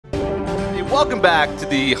Welcome back to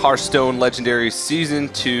the Hearthstone Legendary Season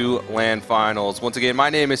 2 LAN Finals. Once again, my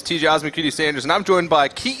name is TJ Osmond Cutie Sanders, and I'm joined by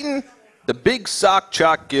Keaton, the Big Sock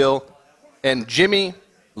Chalk Gill, and Jimmy,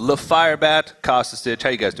 Le Firebat Costastitch. How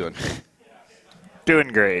you guys doing? Doing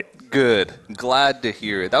great. Good. Glad to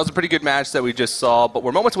hear it. That was a pretty good match that we just saw, but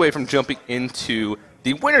we're moments away from jumping into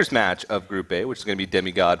the winner's match of Group A, which is going to be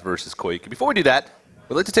Demigod versus Koyuki. Before we do that,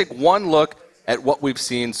 we'd like to take one look at what we've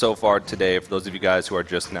seen so far today for those of you guys who are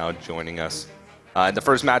just now joining us. In the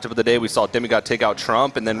first matchup of the day, we saw Demigod take out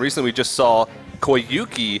Trump, and then recently we just saw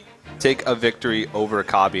Koyuki take a victory over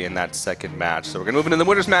Kabi in that second match. So we're going to move into the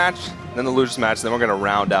winner's match, then the loser's match, and then we're going to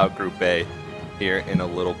round out Group A here in a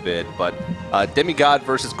little bit. But Demigod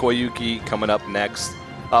versus Koyuki coming up next.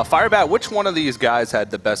 Firebat, which one of these guys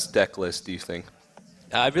had the best deck list, do you think?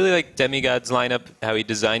 I really like Demigod's lineup, how he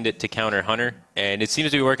designed it to counter Hunter, and it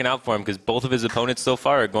seems to be working out for him because both of his opponents so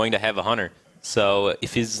far are going to have a Hunter. So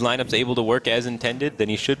if his lineup's able to work as intended, then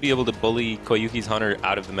he should be able to bully Koyuki's Hunter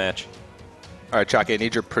out of the match. All right, Chalk, I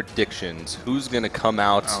need your predictions. Who's going to come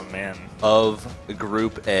out of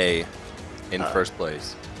Group A in first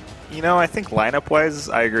place? You know, I think lineup-wise,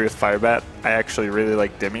 I agree with Firebat. I actually really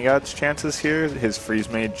like Demigod's chances here. His Freeze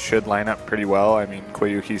Mage should line up pretty well. I mean,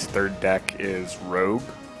 Koyuki's third deck is Rogue.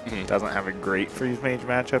 Doesn't have a great Freeze Mage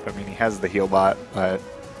matchup. I mean, he has the heal bot, but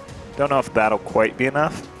don't know if that'll quite be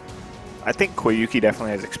enough. I think Koyuki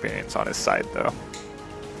definitely has experience on his side, though.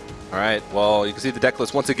 All right, well, you can see the deck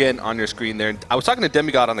list once again on your screen there. I was talking to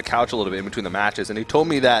Demigod on the couch a little bit in between the matches, and he told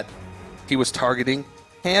me that he was targeting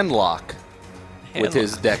Handlock with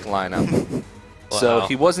his deck lineup. Wow. So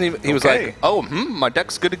he wasn't even, he was like, oh, my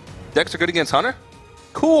decks are good against Hunter?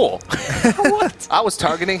 Cool. What? I was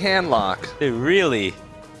targeting Handlock. Really?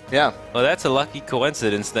 Yeah. Well, that's a lucky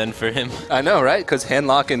coincidence then for him. I know, right? Because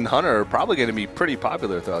Handlock and Hunter are probably going to be pretty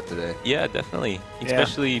popular throughout today. Yeah, definitely.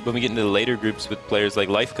 Especially when we get into the later groups with players like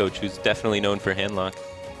Life Coach, who's definitely known for Handlock.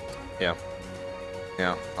 Yeah.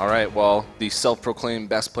 Yeah. All right, well, the self-proclaimed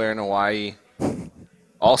best player in Hawaii.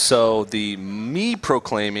 Also, the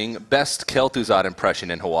me-proclaiming best Kel'Thuzad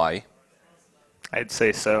impression in Hawaii. I'd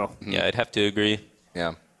say so. Yeah, I'd have to agree.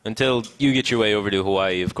 Yeah. Until you get your way over to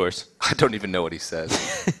Hawaii, of course. I don't even know what he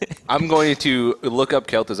says. I'm going to look up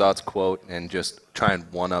Kel'Thuzad's quote and just try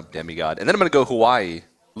and one-up Demigod. And then I'm going to go Hawaii,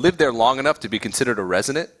 live there long enough to be considered a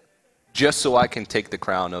resident, just so I can take the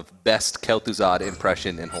crown of best Kel'Thuzad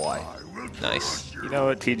impression in Hawaii. Nice. You know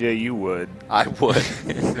what, TJ, you would. I would.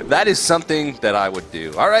 That is something that I would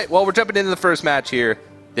do. All right, well, we're jumping into the first match here.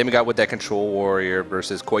 Demigod with that Control Warrior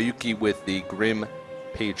versus Koyuki with the Grim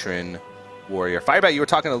Patron Warrior. Firebat, you were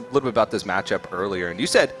talking a little bit about this matchup earlier, and you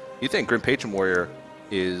said you think Grim Patron Warrior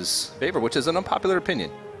is favored, which is an unpopular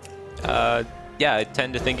opinion. Yeah, I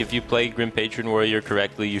tend to think if you play Grim Patron Warrior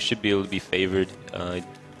correctly, you should be able to be favored.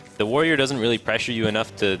 The Warrior doesn't really pressure you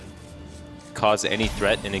enough to cause any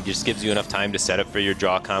threat, and it just gives you enough time to set up for your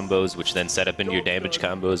draw combos, which then set up into your damage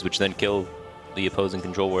combos, which then kill the opposing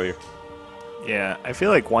Control Warrior. Yeah, I feel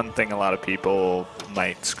like one thing a lot of people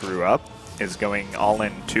might screw up is going all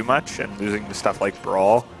in too much and losing to stuff like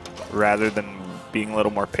Brawl rather than being a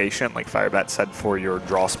little more patient, like Firebat said, for your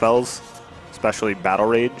draw spells, especially Battle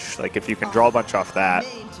Rage. Like, if you can draw a bunch off that,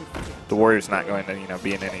 the Warrior's not going to,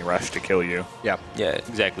 be in any rush to kill you. Yeah. Yeah,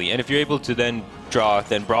 exactly. And if you're able to then draw,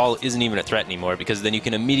 then Brawl isn't even a threat anymore, because then you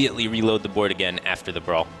can immediately reload the board again after the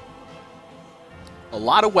Brawl. A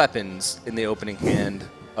lot of weapons in the opening hand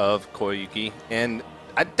of Koyuki, and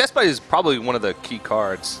Deathbite is probably one of the key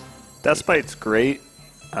cards. Deathbite's great.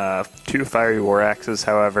 2 Fiery War Axes,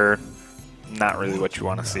 however, not really what you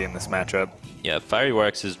want to see in this matchup. Yeah, Fiery War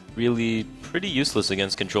Axe is really pretty useless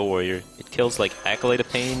against Control Warrior. It kills, like, Acolyte of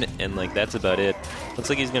Pain, and, like, that's about it. Looks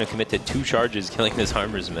like he's going to commit to 2 charges, killing this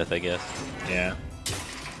Armorsmith, I guess. Yeah.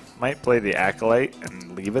 Might play the Acolyte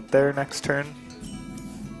and leave it there next turn.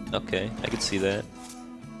 Okay, I could see that.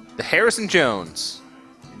 The Harrison Jones.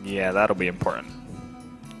 Yeah, that'll be important.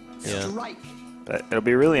 Yeah. But it'll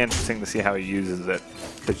be really interesting to see how he uses it,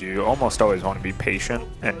 because you almost always want to be patient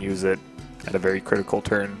and use it at a very critical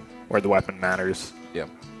turn where the weapon matters. Yeah.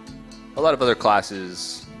 A lot of other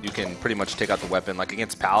classes, you can pretty much take out the weapon. Like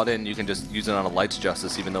against Paladin, you can just use it on a Light's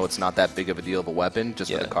Justice, even though it's not that big of a deal of a weapon,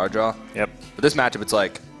 just for the card draw. Yep. But this matchup, it's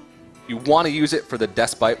like, you want to use it for the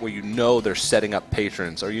Deathbite where you know they're setting up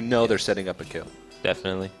patrons, or you know they're setting up a kill.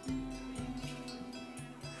 Definitely.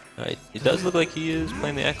 Alright, it does look like he is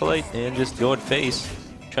playing the Acolyte and just going face,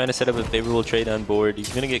 trying to set up a favorable trade on board. He's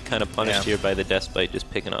going to get kind of punished here by the Deathbite,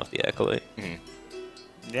 just picking off the Acolyte.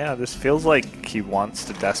 Yeah, this feels like he wants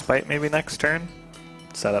to Deathbite maybe next turn,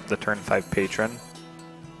 set up the turn 5 Patron.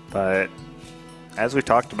 But as we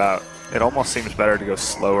talked about, It almost seems better to go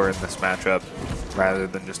slower in this matchup rather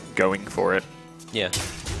than just going for it. Yeah.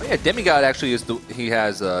 Oh, yeah, Demigod actually is he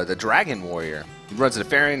has the Dragon Warrior. He runs the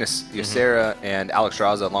Nefarian, Ysera, and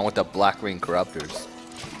Alexstrasza along with the Blackwing Corruptors.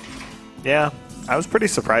 Yeah, I was pretty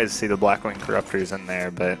surprised to see the Blackwing Corruptors in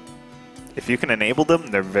there, but if you can enable them,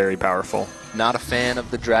 they're very powerful. Not a fan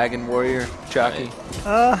of the Dragon Warrior, Chalky?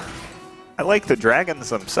 I like the dragons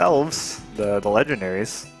themselves, the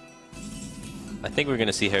legendaries. I think we're going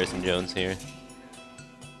to see Harrison Jones here.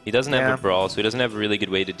 He doesn't have a brawl, so he doesn't have a really good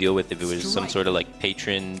way to deal with if it was some sort of like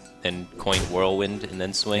patron and coin whirlwind and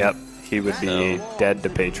then swing. Yep, he would be dead to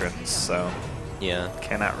patrons, so yeah,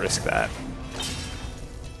 cannot risk that.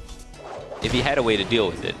 If he had a way to deal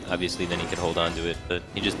with it, obviously then he could hold on to it, but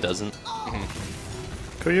he just doesn't.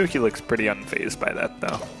 Koyuki looks pretty unfazed by that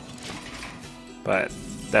though, but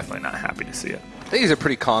definitely not happy to see it. I think he's a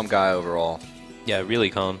pretty calm guy overall. Yeah, really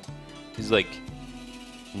calm. He's like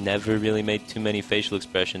never really made too many facial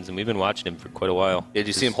expressions, and we've been watching him for quite a while. Did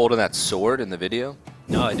you see him holding that sword in the video?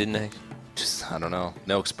 No, I didn't. Just, I don't know,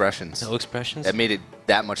 no expressions. No expressions? That made it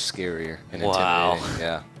that much scarier and wow. intimidating.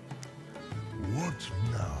 Yeah.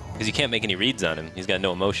 Because you can't make any reads on him. He's got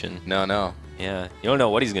no emotion. No. Yeah, you don't know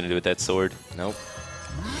what he's going to do with that sword. Nope.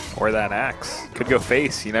 Or that axe. Could go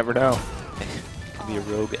face, you never know. Could be a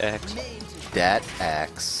rogue axe. That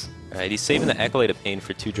axe. Alright, he's saving the Acolyte of Pain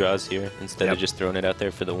for 2 draws here instead of just throwing it out there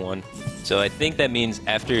for the 1. So I think that means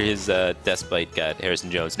after his Despite got Harrison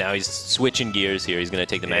Jones, now he's switching gears here. He's going to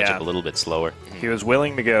take the matchup a little bit slower. He was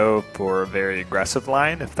willing to go for a very aggressive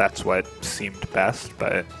line if that's what seemed best,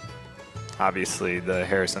 but obviously the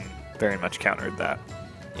Harrison very much countered that.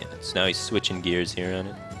 Yeah, so now he's switching gears here on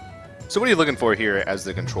it. So what are you looking for here as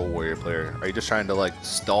the Control Warrior player? Are you just trying to like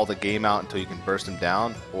stall the game out until you can burst him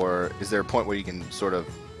down? Or is there a point where you can sort of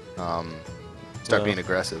start being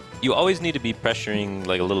aggressive? You always need to be pressuring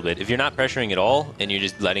like a little bit. If you're not pressuring at all and you're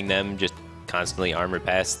just letting them just constantly armor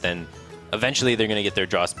pass, then eventually they're going to get their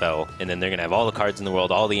draw spell, and then they're going to have all the cards in the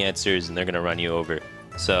world, all the answers, and they're going to run you over.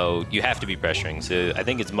 So you have to be pressuring. So I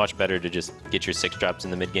think it's much better to just get your 6 drops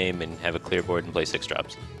in the mid game and have a clear board and play 6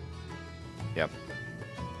 drops. Yep.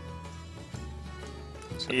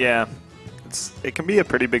 Yeah, it can be a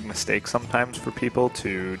pretty big mistake sometimes for people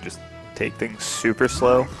to just take things super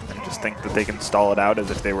slow and just think that they can stall it out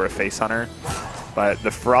as if they were a face hunter. But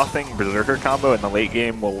the Frothing Berserker combo in the late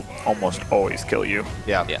game will almost always kill you.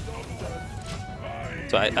 Yeah.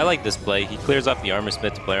 So I like this play. He clears off the Armor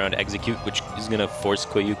Smith to play around Execute, which is going to force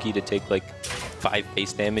Koyuki to take like 5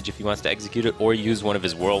 base damage if he wants to execute it, or use one of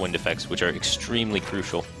his Whirlwind effects, which are extremely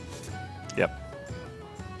crucial. Yep.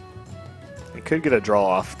 He could get a draw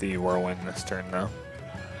off the Whirlwind this turn though.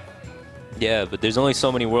 Yeah, but there's only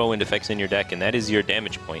so many Whirlwind effects in your deck, and that is your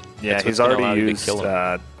damage point. Yeah, he's already used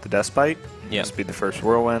the Despite. This would be the first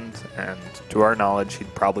Whirlwind, and to our knowledge,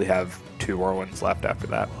 he'd probably have 2 Whirlwinds left after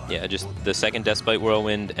that. Yeah, just the second Despite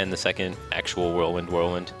Whirlwind and the second actual Whirlwind.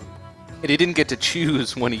 And he didn't get to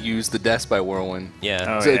choose when he used the Despite Whirlwind.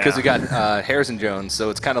 Yeah. Because he got Harrison Jones, so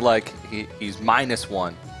it's kind of like he's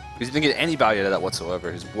 -1. He didn't get any value out of that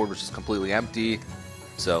whatsoever. His board was just completely empty.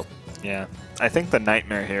 So yeah, I think the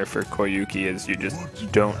nightmare here for Koyuki is you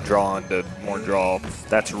just don't draw into more draw.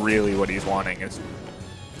 That's really what he's wanting, is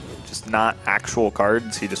just not actual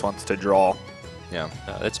cards. He just wants to draw. Yeah.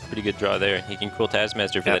 That's a pretty good draw there. He can Cruel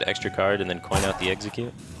Taskmaster for that extra card and then coin out the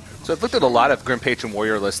Execute. So I've looked at a lot of Grim Patron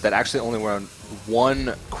Warrior lists that actually only run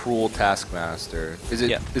 1 Cruel Taskmaster. Is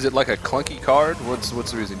it like a clunky card? What's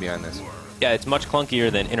the reason behind this? Yeah, it's much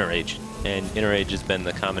clunkier than Inner Rage, and Inner Rage has been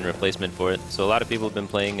the common replacement for it. So a lot of people have been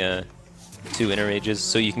playing 2 Inner Rages,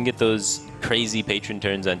 so you can get those crazy Patron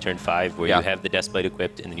turns on turn 5 where you have the Despite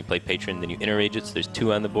equipped, and then you play Patron, then you Inner Rage it, so there's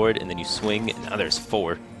 2 on the board, and then you swing, and now there's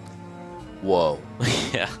 4. Whoa.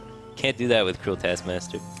 Yeah, can't do that with Cruel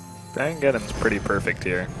Taskmaster. Dragongeddon's pretty perfect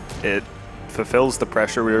here. It fulfills the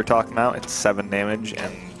pressure we were talking about. It's 7 damage,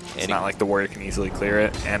 and it's not like the warrior can easily clear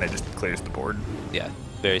it, and it just clears the board. Yeah,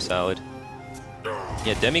 very solid.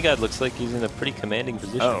 Yeah, Demigod looks like he's in a pretty commanding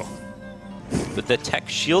position. Oh. With the tech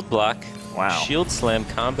shield block, shield slam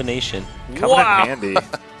combination. Coming in handy.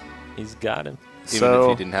 He's got him. Even if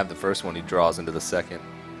he didn't have the first one, he draws into the second.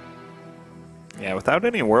 Yeah, without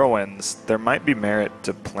any Whirlwinds, there might be merit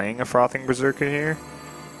to playing a Frothing Berserker here,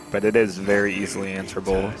 but it is very easily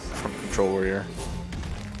answerable from Control Warrior.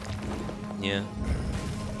 Yeah.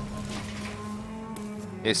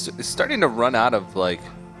 It's starting to run out of like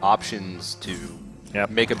options to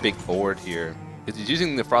make a big board here. Because he's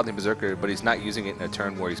using the Frothing Berserker, but he's not using it in a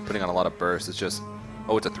turn where he's putting on a lot of bursts. It's just,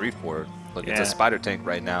 oh, it's a 3/4. Look, it's a Spider Tank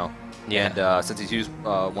right now. Yeah. And since he's used 2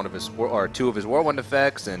 of his Whirlwind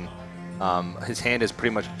effects and His hand is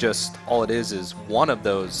pretty much just, all it is one of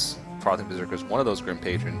those Frothing Berserkers, one of those Grim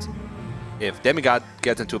Patrons. If Demigod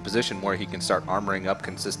gets into a position where he can start armoring up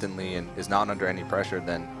consistently and is not under any pressure,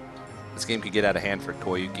 then this game could get out of hand for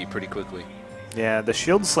Koyuki pretty quickly. Yeah, the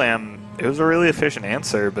Shield Slam, it was a really efficient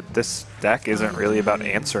answer, but this deck isn't really about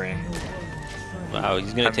answering. Wow,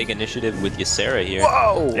 he's going to take initiative with Ysera here.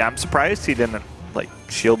 Whoa! Yeah, I'm surprised he didn't, like,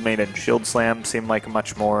 Shield Maiden, Shield Slam seemed like a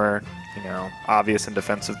much more, you know, obvious and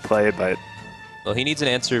defensive play, but... Well, he needs an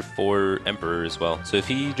answer for Emperor as well. So if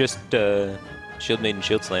he just Shield Maiden,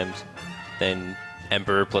 Shield Slams, then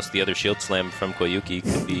Emperor plus the other Shield Slam from Koyuki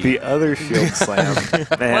could be... The other Shield Slam,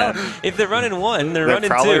 man. Well, if they're running one, they're running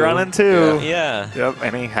probably two. running two. Yeah. Yep,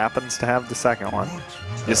 and he happens to have the second one.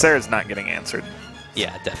 Ysera's not getting answered.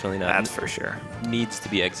 Yeah, definitely not. That's for sure. Needs to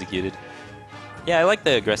be executed. Yeah, I like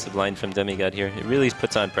the aggressive line from Demigod here. It really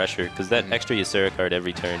puts on pressure, because that extra Ysera card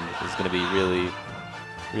every turn is going to be really,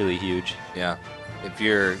 really huge. Yeah. If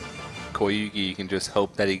you're Koyuki, you can just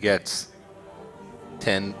hope that he gets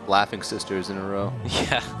 10 Laughing Sisters in a row.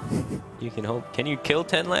 Yeah, you can hope. Can you kill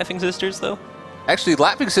 10 Laughing Sisters, though? Actually,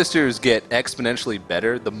 Laughing Sisters get exponentially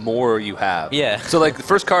better the more you have. Yeah. So, like, the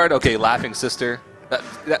first card, okay, Laughing Sister.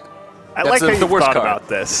 I like how you worst thought card. about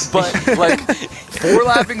this. But, like, 4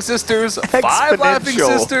 Laughing Sisters, 5 Laughing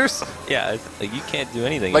Exponential. Sisters. Yeah, like you can't do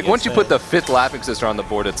anything. Like, once you against put the 5th Laughing Sister on the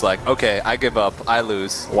board, it's like, okay, I give up, I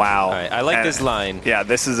lose. Wow. All right, I like this line. Yeah,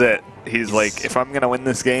 this is it. He's like, if I'm going to win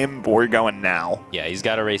this game, we're going now. Yeah, he's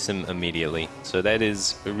got to race him immediately. So that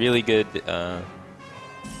is a really good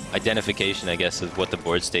identification, I guess, of what the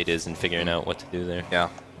board state is and figuring out what to do there. Yeah.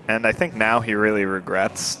 And I think now he really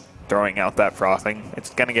regrets throwing out that Frothing. It's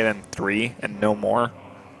going to get in 3 and no more.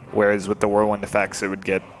 Whereas with the Whirlwind effects, it would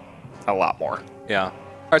get a lot more. Yeah. All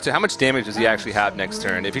right, so how much damage does he actually have next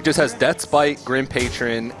turn? If he just has Death Spite, Grim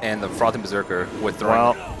Patron, and the Frothing Berserker with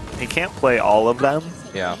throwing... Well, he can't play all of them.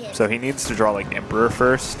 Yeah. So he needs to draw like Emperor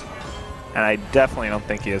first. And I definitely don't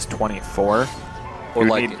think he has 24. Or You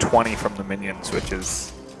like- need 20 from the minions, which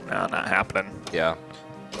is not happening. Yeah.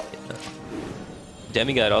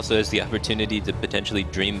 Demigod also has the opportunity to potentially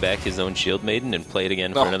dream back his own Shield Maiden and play it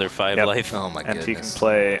again for another 5 Yep. life. Oh my And goodness. he can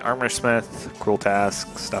play Armor Smith, Cruel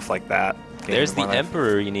Task, stuff like that. Gain There's the 1 life.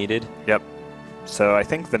 Emperor you needed. Yep. So I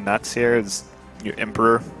think the nuts here is your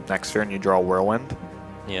Emperor. Next turn you draw Whirlwind.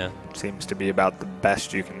 Yeah. Seems to be about the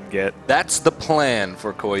best you can get. That's the plan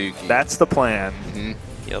for Koyuki. That's the plan.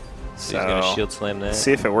 Yep. So he's going to Shield Slam that.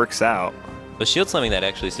 See if it works out. But Shield Slamming that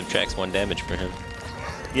actually subtracts 1 damage for him.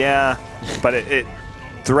 Yeah, but it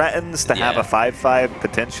threatens to have a 5/5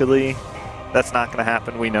 potentially. That's not going to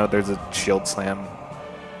happen. We know there's a Shield Slam.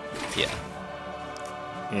 Yeah.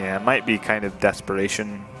 Yeah, it might be kind of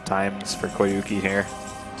desperation times for Koyuki here.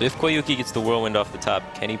 So if Koyuki gets the Whirlwind off the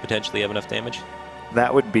top, can he potentially have enough damage?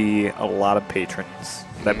 That would be a lot of patrons.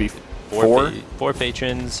 That'd be 4 4. 4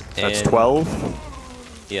 patrons. That's and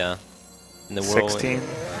 12. Yeah. And the Whirlwind. 16.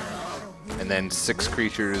 And then 6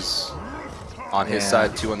 creatures on his Yeah.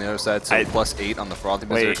 side, 2 on the other side, so I- plus 8 on the Frothing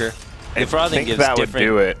Wait. Berserker. The Frothing think gives that would different,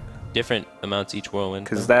 do it. different amounts each Whirlwind.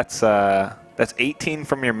 Because that's 18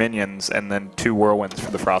 from your minions and then 2 Whirlwinds for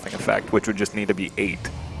the Frothing effect, which would just need to be 8,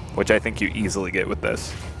 which I think you easily get with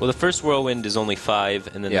this. Well, the first Whirlwind is only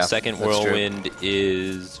 5, and then Yeah, the second that's true. Whirlwind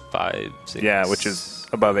is 5, 6. Yeah, which is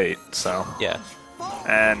above 8, so. Yeah.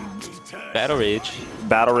 And Battle Rage.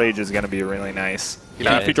 Battle Rage is going to be really nice.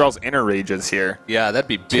 Yeah. If he draws Inner Rages here, Yeah, that'd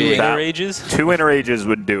be 2 big. Inner Rages? 2 Inner Rages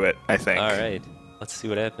would do it, I think. All right. Let's see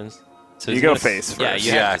what happens. So You he's go gonna face Yeah, first.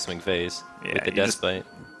 you Yeah. have to swing face Yeah, with the you Death just- Spite.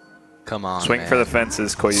 Come on, Swing man. for the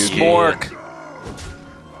fences, Koyuki. Yeah. Mork.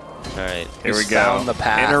 All right. Here we He's go. found the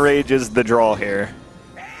path. Inner Rage is the draw here.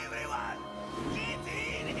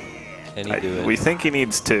 Can he do it? We think he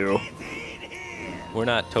needs 2. We're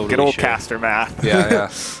not totally Good old sure. caster math. Yeah, yeah.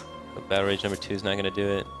 But Battle Rage number 2 is not going to do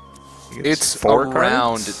it. He gets It's 4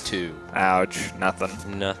 around cards. 2. Ouch,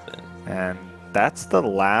 nothing. Nothing. And that's the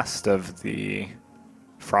last of the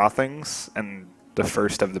Frothings and the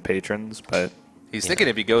first of the patrons, but He's thinking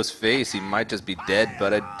if he goes face, he might just be dead,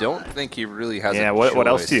 but I don't think he really has yeah, a what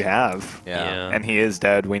else choice. do you have? Yeah. And he is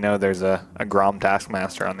dead. We know there's a Grom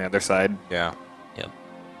Taskmaster on the other side. Yeah. Yep.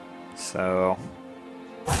 So,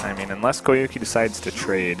 I mean, unless Koyuki decides to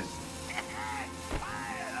trade.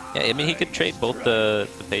 Yeah, I mean, he could trade both the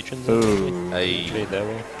patrons. Ooh. Hey. Trade that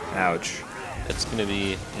way. Ouch. That's going to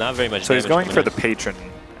be not very much So he's damage going for coming the in. patron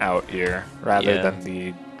out here rather Yeah. than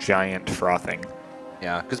the giant Frothing.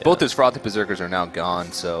 Yeah, because both his Frothing Berserkers are now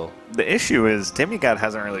gone, so... The issue is Demigod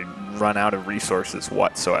hasn't really run out of resources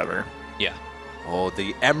whatsoever. Yeah. Oh,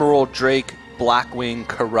 the Emerald Drake Blackwing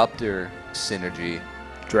Corruptor synergy.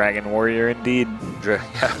 Dragon Warrior indeed.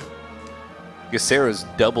 Yeah. Ysera's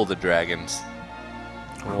double the dragons.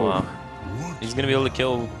 Wow. He's going to be able to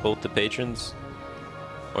kill both the patrons,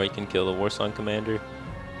 or he can kill the Warsong Commander.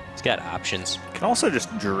 He's got options. Can also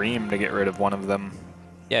just dream to get rid of one of them.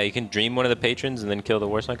 Yeah, you can dream one of the patrons and then kill the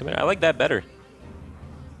Warsong Commander. I like that better.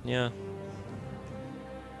 Yeah.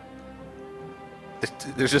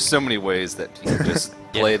 There's just so many ways that you can just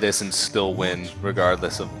play this and still win,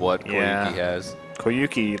 regardless of what Koyuki has.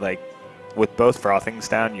 Koyuki, like, with both frothings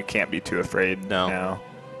down, you can't be too afraid now.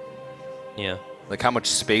 Yeah. Like, how much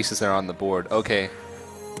space is there on the board? Okay,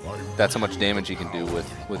 that's how much damage you can do with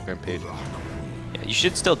Grim Patron. Yeah, you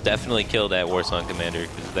should still definitely kill that Warsong Commander,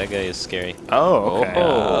 because that guy is scary. Oh, okay.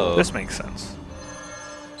 Oh. This makes sense.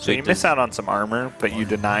 So you miss out on some armor, but you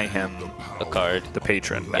deny him a card, the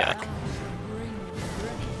patron back. Yeah.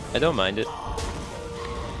 I don't mind it.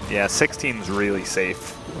 Yeah, 16's really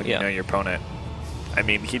safe when you know your opponent. I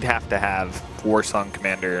mean, he'd have to have Warsong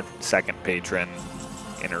Commander, second patron,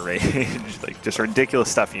 inner rage, like just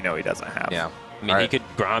ridiculous stuff you know he doesn't have. Yeah. I mean, he could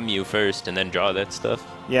Grom you first and then draw that stuff.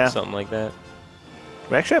 Yeah. Something like that.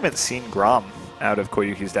 We actually haven't seen Grom out of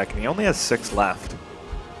Koyuki's deck, and he only has 6 left.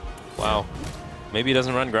 Wow. Maybe he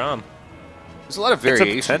doesn't run Grom. There's a lot of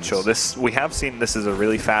variations. It's a potential. We have seen this is a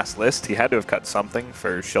really fast list. He had to have cut something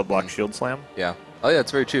for Shield Block, Shield Slam. Yeah. Oh yeah,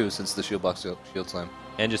 it's very true, since the Shield Block, Shield Slam.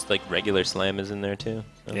 And just like regular Slam is in there too.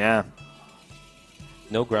 So. Yeah.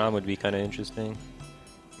 No Grom would be kind of interesting.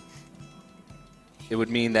 It would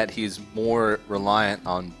mean that he's more reliant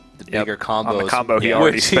on the bigger combos. On the combo he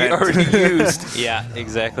already spent. He already used. Yeah,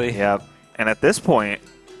 exactly. Yep. And at this point,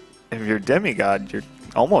 if you're Demigod, you're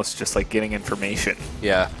almost just like getting information.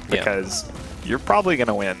 Yeah. Because you're probably going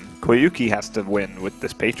to win. Koyuki has to win with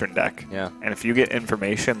this patron deck. Yeah. And if you get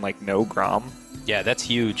information like no Grom, yeah, that's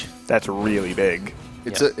huge. That's really big.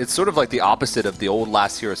 It's sort of like the opposite of the old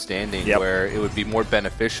Last Hero Standing, where it would be more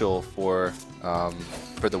beneficial for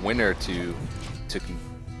the winner to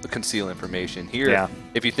conceal information. Here,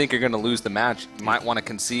 if you think you're going to lose the match, you might want to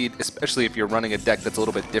concede, especially if you're running a deck that's a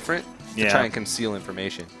little bit different, to try and conceal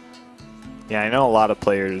information. Yeah, I know a lot of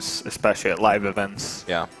players, especially at live events,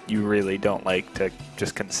 yeah, you really don't like to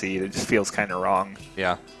just concede. It just feels kind of wrong.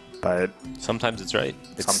 Yeah. But sometimes it's right.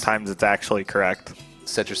 Sometimes it's actually correct.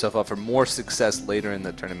 Set yourself up for more success later in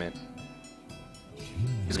the tournament.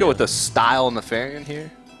 Let's go with the Style Nefarian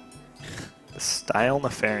here. The Style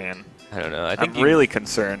Nefarian. I don't know. I'm really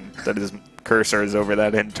concerned that his cursor is over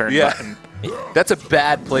that intern button. That's a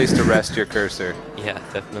bad place to rest your cursor. Yeah,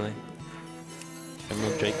 definitely.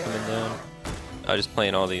 Emerald Drake coming down. Oh, just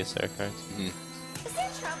playing all the Ysera cards.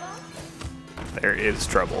 There is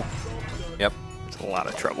trouble. Yep. It's a lot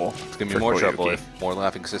of trouble. It's going to be more trouble if more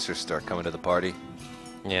Laughing Sisters start coming to the party.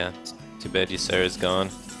 Yeah. Too bad Ysera's gone.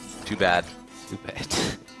 Too bad. Too bad.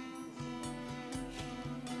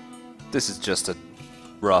 This is just a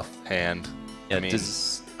rough hand. Yeah, I mean,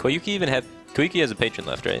 does Koyuki even have... Koyuki has a patron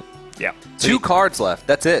left, right? Yeah. So 2 cards left.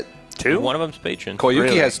 That's it. 2? One of them's patron.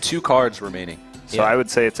 Koyuki has 2 cards remaining. So I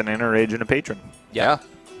would say it's an inner rage and a patron. Yeah.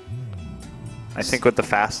 I think with the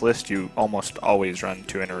fast list, you almost always run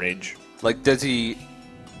 2 inner rage. Like, does he...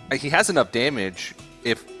 He has enough damage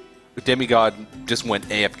if Demigod just went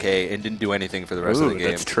AFK and didn't do anything for the rest of the game.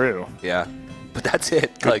 That's true. Yeah. But that's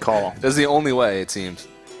it. Good call. That's the only way, it seems.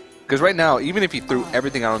 Because right now, even if he threw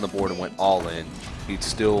everything out on the board and went all in, he'd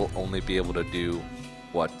still only be able to do,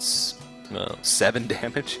 what, 7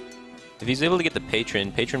 damage? If he's able to get the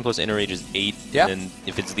patron plus inner rage is 8. Yeah. And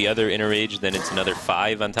if it's the other inner rage, then it's another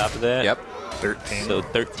 5 on top of that. Yep. 13. So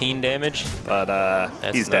 13 damage. But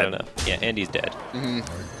he's dead. Enough. Yeah, and he's dead.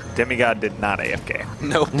 Demigod did not AFK.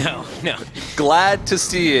 No. No. Glad to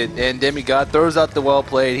see it. And Demigod throws out the well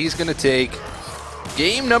played. He's going to take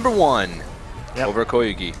game number 1 over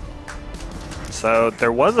Koyuki. So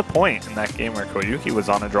there was a point in that game where Koyuki was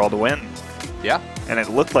on a draw to win. Yeah. And it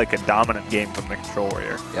looked like a dominant game from the Control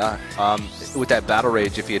Warrior. Yeah. With that Battle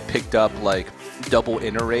Rage, if he had picked up like double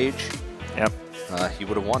inner rage, he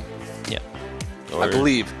would have won. Yeah. I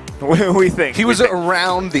believe. We think. He was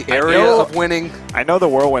around the area of winning. I know the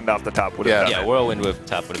Whirlwind off the top would have done it. Yeah, Whirlwind off the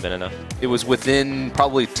top would have been enough. It was within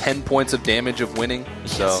probably 10 points of damage of winning.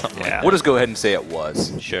 So like we'll just go ahead and say it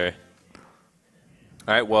was. Sure.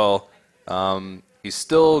 All right, well, he's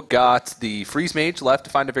still got the Freeze Mage left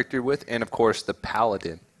to find a victory with, and of course the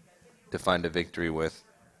Paladin to find a victory with.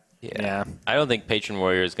 Yeah. I don't think Patron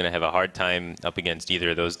Warrior is going to have a hard time up against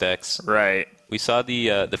either of those decks. Right. We saw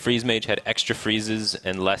the Freeze Mage had extra freezes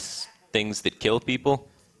and less things that kill people,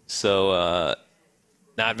 so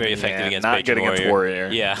not very effective against Patron Warrior. Against Warrior.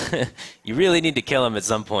 Yeah. You really need to kill him at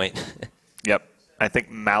some point. Yep. I think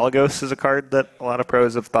Malagos is a card that a lot of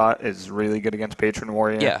pros have thought is really good against Patron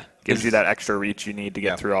Warrior. Yeah. Gives you that extra reach you need to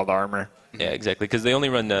get through all the armor. Yeah, exactly. Because they only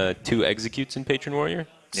run 2 executes in Patron Warrior.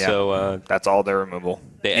 Yeah. So that's all their removal.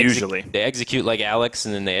 Usually. They execute like Alex,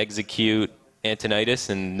 and then they execute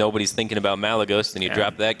Antonitis, and nobody's thinking about Malagos, and you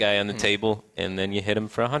drop that guy on the table, and then you hit him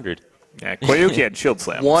for 100. Yeah, Koyuki had shield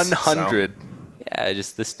slams. 100. So. Yeah,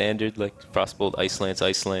 just the standard, like Frostbolt, Ice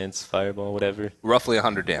Lance, Fireball, whatever. Roughly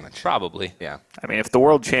 100 damage. Probably. Yeah. I mean, if the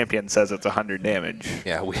world champion says it's 100 damage.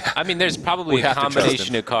 Yeah. I mean, there's probably a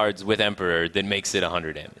combination of cards with Emperor that makes it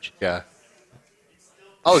 100 damage. Yeah.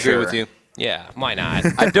 I'll agree with you. Yeah, why not?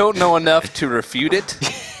 I don't know enough to refute it,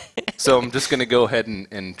 so I'm just going to go ahead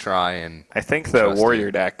and try and... I think the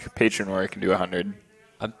Warrior deck, Patron Warrior, can do 100.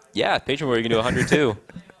 Yeah, Patron Warrior can do 100 too.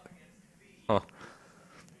 Huh.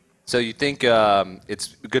 So you think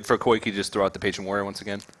it's good for Koyuki to just throw out the Patron Warrior once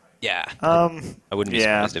again? Yeah. I wouldn't be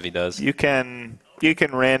surprised if he does. You can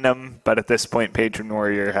random, but at this point, Patron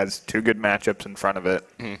Warrior has 2 good matchups in front of it.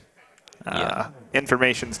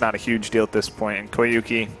 Information's not a huge deal at this point, and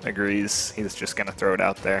Koyuki agrees. He's just going to throw it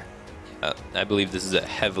out there. I believe this is a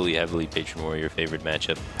heavily Patron Warrior favored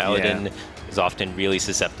matchup. Paladin is often really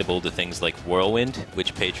susceptible to things like Whirlwind,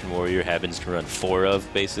 which Patron Warrior happens to run 4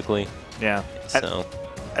 of, basically. Yeah. So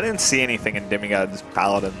I didn't see anything in Demigod's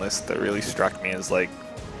Paladin list that really struck me as like,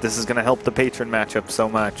 this is going to help the Patron matchup so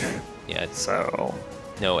much. Yeah. So.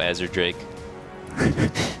 No Azure Drake.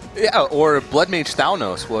 Yeah, or Blood Mage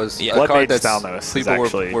Thalnos was a card that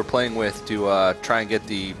people were playing with to try and get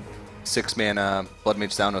the 6-mana Blood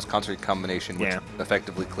Mage Thalnos concert combination, which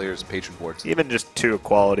effectively clears Patron boards. Even just 2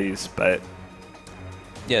 equalities, but...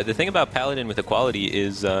 Yeah, the thing about Paladin with equality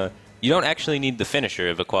is you don't actually need the finisher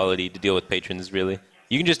of equality to deal with patrons, really.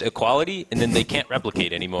 You can just equality, and then they can't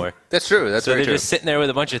replicate anymore. That's true. That's so very they're just sitting there with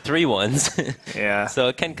a bunch of 3/1s. Yeah. So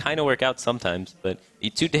it can kind of work out sometimes, but you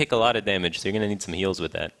do take a lot of damage, so you're going to need some heals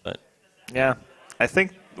with that. But yeah, I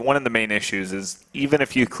think one of the main issues is even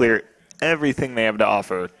if you clear everything they have to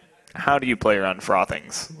offer, how do you play around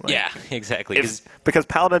Frothings? Like, yeah, exactly. Because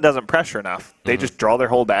Paladin doesn't pressure enough. They just draw their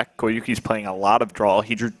whole deck. Koyuki's playing a lot of draw.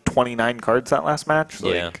 He drew 29 cards that last match.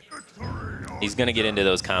 Yeah. He's going to get into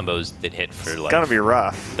those combos that hit for like... It's going to be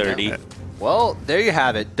rough. 30. Yeah. Well, there you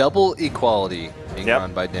have it. Double equality being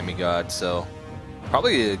run by Demigod. So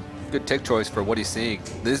probably a good tech choice for what he's seeing.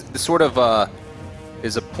 This sort of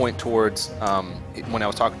is a point towards, when I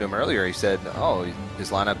was talking to him earlier, he said, oh,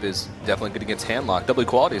 his lineup is definitely good against Handlock. Double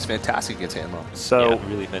equality is fantastic against Handlock. So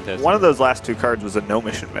really fantastic. One of those last 2 cards was a No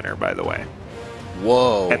Mission Winner, by the way.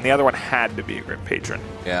 Whoa. And the other one had to be a Grim Patron.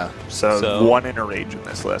 Yeah. So 1 Inner Rage in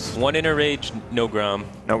this list. 1 Inner Rage, no Grom.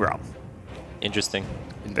 No Grom. Interesting.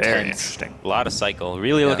 Very interesting. A lot of cycle.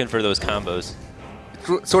 Really looking for those combos.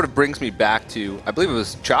 It sort of brings me back to, I believe it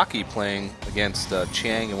was Chalky playing against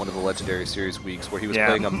Chang in one of the Legendary Series weeks where he was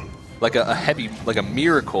playing a heavy, like a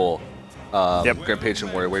miracle Grim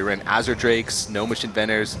Patron Warrior where he ran Azure Drakes, No Mission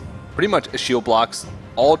Venners, pretty much shield blocks,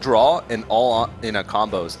 all draw and all in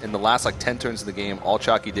combos. In the last like 10 turns of the game, all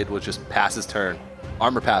Chalky did was just pass his turn.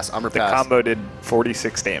 Armor pass. The combo did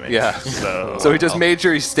 46 damage. Yeah. So he just made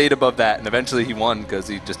sure he stayed above that, and eventually he won because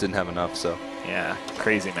he just didn't have enough. So yeah,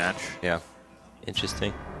 crazy match. Yeah.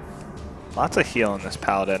 Interesting. Lots of heal in this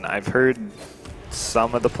Paladin. I've heard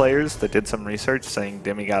some of the players that did some research saying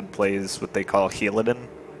Demigod plays what they call Healadin.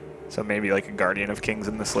 So maybe like a Guardian of Kings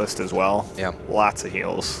in this list as well. Yeah. Lots of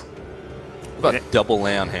heals. What about double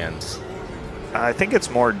lay on hands? I think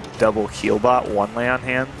it's more double healbot, 1 lay on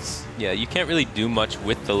hands. Yeah, you can't really do much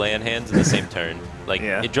with the lay on hands in the same turn. Like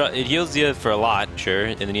it heals you for a lot, sure,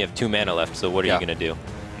 and then you have 2 mana left. So what are you gonna do?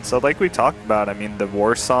 So like we talked about, I mean, the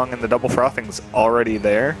War Song and the Double Frothing's already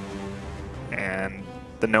there, and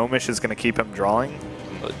the Gnomish is gonna keep him drawing.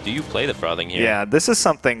 Do you play the Frothing here? Yeah, this is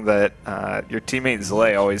something that your teammate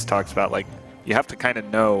Zlay always talks about. Like, you have to kind of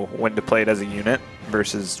know when to play it as a unit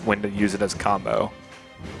versus when to use it as a combo.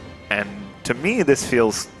 And to me, this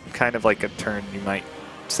feels kind of like a turn you might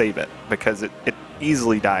save it because it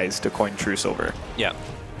easily dies to coin True Silver. Yeah,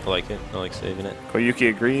 I like it. I like saving it. Koyuki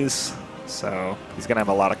agrees, so he's going to have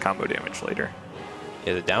a lot of combo damage later.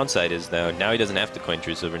 Yeah, the downside is now he doesn't have to coin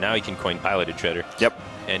True Silver. Now he can coin Piloted Shredder. Yep.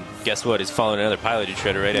 And guess what? He's following another Piloted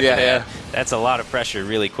Shredder right after that. Yeah. That's a lot of pressure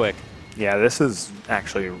really quick. Yeah, this is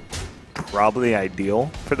actually probably ideal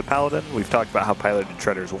for the Paladin. We've talked about how Piloted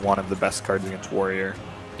Shredder is one of the best cards against Warrior.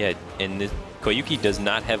 Yeah, and Koyuki does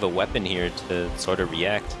not have a weapon here to sort of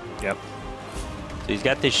react. Yep. So he's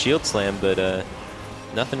got this Shield Slam, but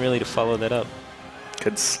nothing really to follow that up.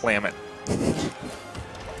 Could slam it.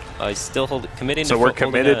 He's still committing. So we're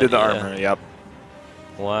committed to the armor. Yep.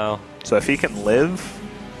 Wow. So if he can live,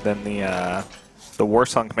 then the the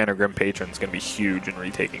Warsong Commander Grim Patron is going to be huge in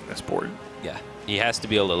retaking this board. Yeah, he has to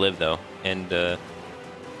be able to live, though. And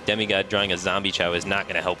Demigod drawing a Zombie Chow is not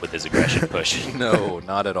going to help with his aggression push. No,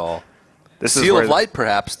 not at all. This Seal is of Light,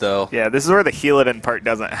 perhaps, though. Yeah, this is where the heal it in part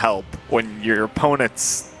doesn't help when your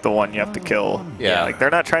opponent's the one you have to kill. Yeah. Like,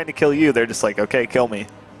 they're not trying to kill you. They're just like, okay, kill me.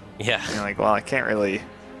 Yeah. And you're like, well, I can't really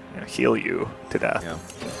heal you to death.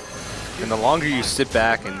 Yeah. And the longer you sit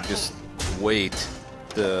back and just wait,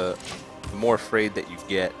 the more afraid that you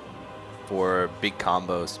get for big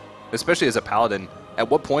combos. Especially as a paladin, at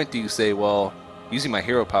what point do you say, well, using my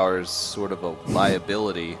hero power is sort of a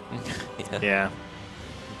liability? Yeah.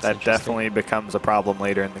 That definitely becomes a problem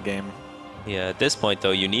later in the game. Yeah, at this point, though,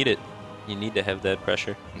 you need it. You need to have that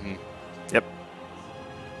pressure. Mm-hmm. Yep.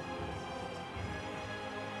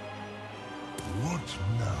 What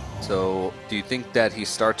now? So, do you think that he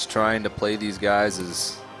starts trying to play these guys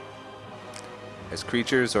as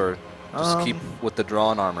creatures, or just keep with the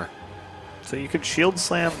drawn armor? So you could shield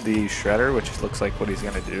slam the Shredder, which looks like what he's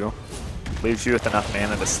going to do. Leaves you with enough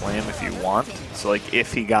mana to slam if you want. So like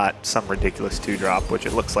if he got some ridiculous 2-drop, which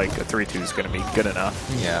it looks like a 3/2 is going to be good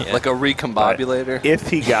enough. Yeah, like a recombobulator. But if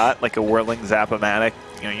he got like a Whirling Zap-O-Matic,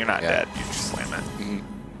 you're not dead. You just slam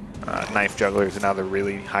it. Knife Juggler is another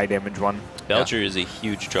really high damage one. Belcher is a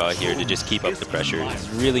huge draw here to just keep up the pressure. It's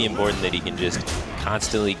really important that he can just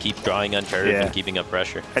constantly keep drawing on turf and keeping up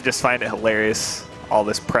pressure. I just find it hilarious, all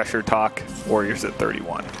this pressure talk. Warriors at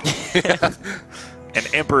 31. And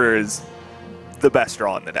Emperor is the best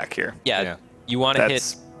draw in the deck here. Yeah. You want to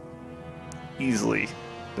hit easily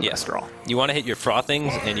the best draw. You want to hit your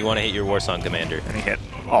Frothings and you want to hit your Warsong Commander. And he hit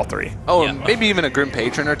all three. Oh, Yeah. maybe even a Grim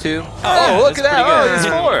Patron or two. yeah, Look at that's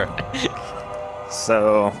that. pretty Oh, he's 4.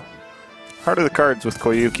 So, heart of the cards with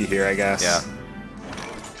Koyuki here, I guess. Yeah.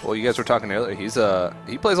 Well, you guys were talking earlier.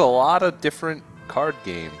 He plays a lot of different card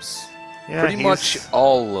games. Yeah, Pretty much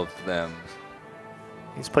all of them.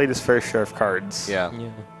 He's played his fair share of cards. Yeah. Yeah.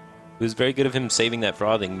 It was very good of him saving that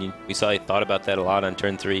Frothing. We saw he thought about that a lot on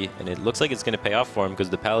turn 3, and it looks like it's going to pay off for him because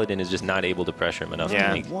the Paladin is just not able to pressure him enough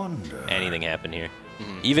to make anything happen here.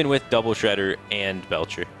 Even with double Shredder and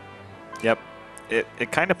Belcher. Yep.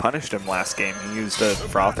 It kind of punished him last game. He used a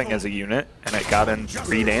Frothing as a unit, and it got in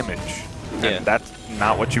 3 damage. Yeah. And that's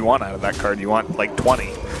not what you want out of that card. You want like 20.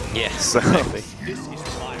 Yeah, So exactly.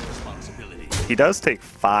 he does take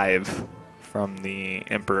 5 from the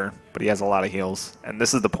Emperor, but he has a lot of heals. And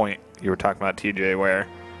this is the point you were talking about, TJ, where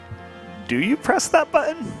do you press that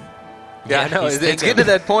button? Yeah, I know. he's It's thinking. getting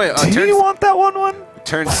to that point. Do you want that 1/1?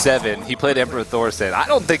 Turn 7, he played Emperor Thorstein. I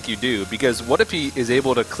don't think you do, because what if he is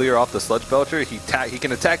able to clear off the Sludge Belcher? He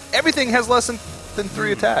can attack. Everything has less than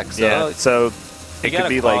 3 attacks. So Yeah, so You it got could a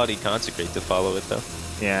be quality like, Consecrate to follow it, though.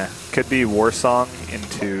 yeah, could be Warsong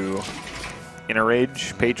into Inner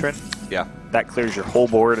Rage Patron. yeah. That clears your whole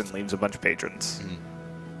board and leaves a bunch of patrons.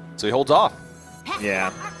 So he holds off.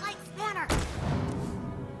 Yeah.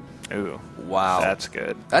 Ooh, Wow. that's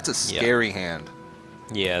good. That's a scary hand.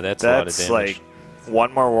 Yeah, that's a lot of That's damage. like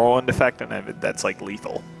one more Whirlwind effect, and that's like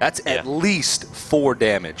lethal. That's at least 4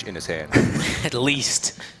 damage in his hand. At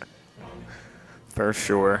least. For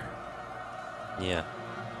sure. Yeah.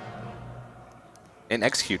 And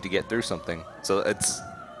execute to get through something. So it's...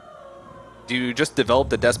 Do you just develop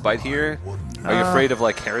the Death Bite here? Are you afraid of,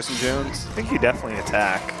 like, Harrison Jones? I think you definitely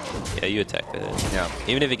attack. Yeah, you attack it. Yeah.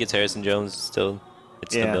 Even if it gets Harrison Jones, still,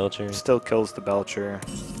 it's the Belcher. Still kills the Belcher.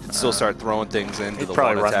 Still start throwing things into He'd the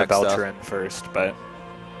probably run the one-attack Belcher stuff. in first, but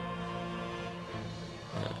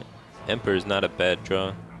Emperor's not a bad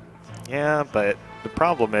draw. yeah, but the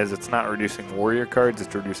problem is it's not reducing Warrior cards,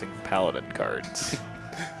 it's reducing Paladin cards.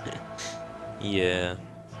 Yeah.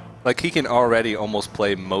 Like, he can already almost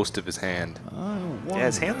play most of his hand. Yeah,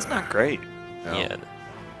 his hand's not great. No. Yeah.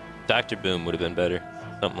 Dr. Boom would have been better.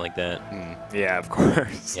 Something like that. Yeah, of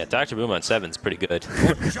course. Yeah, Dr. Boom on 7's pretty good.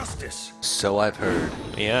 Justice. So I've heard.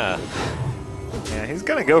 Yeah. Yeah, he's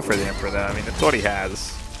gonna go for the Emperor though. I mean, it's what he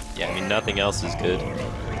has. Yeah, I mean, nothing else is good.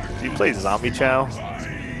 Do you play Zombie Chow?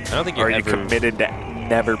 I don't think Or you're are you ever... committed to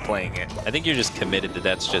never playing it? I think you're just committed to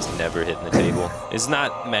that's just never hitting the table. It's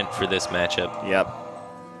not meant for this matchup. Yep.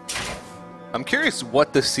 I'm curious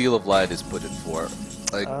what the Seal of Light is put in for.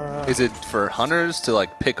 Like, is it for hunters to,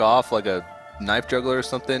 like, pick off, like, a Knife Juggler or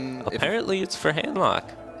something? Apparently, it's for handlock.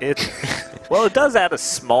 Well, it does add a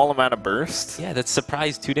small amount of burst. Yeah, that's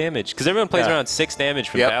surprise 2 damage. Because everyone plays around 6 damage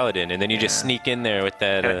from Paladin, and then you just sneak in there with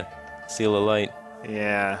that Seal of Light.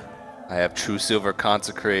 Yeah. I have True Silver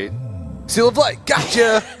Consecrate. Seal of Light,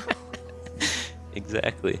 gotcha!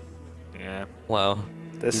 Exactly. Yeah. Wow.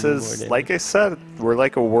 This Even more is, damage. like I said, we're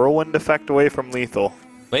like a Whirlwind effect away from lethal.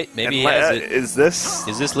 Wait, maybe he has it. Is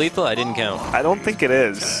this lethal? I didn't count. I don't think it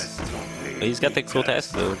is. But he's got the cool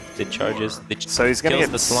task though. The charges. So he's going to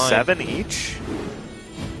get the slime. 7 each?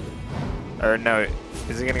 Or no,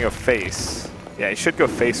 is he going to go face? Yeah, he should go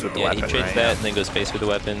face with the weapon, he trades right? that and then goes face with the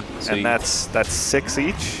weapon. So and that's 6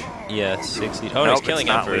 each? Yeah, 6 each. Oh, nope, no, he's killing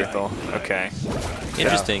it's not Emperor. lethal. Okay.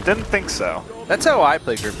 Interesting. Didn't think so. That's how I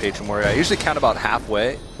play Grim Patron Warrior. I usually count about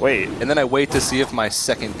halfway, Wait. and then I wait to see if my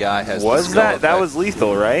second guy has Was the skull that effect. was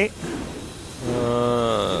lethal, right?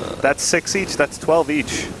 That's 6 each. That's 12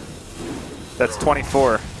 each. That's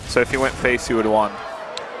 24. So if he went face, he would have won.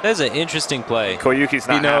 That's an interesting play. Koyuki's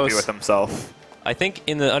not happy with himself. I think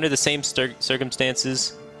under the same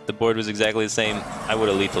circumstances, the board was exactly the same. I would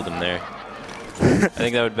have lethaled him there. I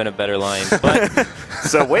think that would have been a better line. But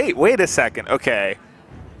So wait a second. Okay.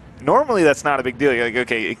 Normally that's not a big deal. You're like,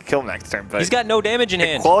 okay, you can kill him next turn. But he's got no damage in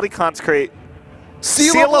hand. Quality Consecrate.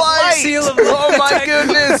 Seal of Light! Seal of Light! Oh my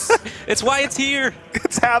goodness! It's why it's here.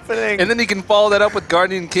 It's happening. And then he can follow that up with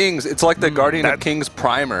Guardian Kings. It's like the Guardian of Kings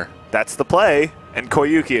primer. That's the play. And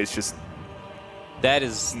Koyuki is just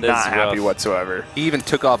That's not happy rough. whatsoever. He even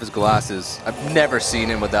took off his glasses. I've never seen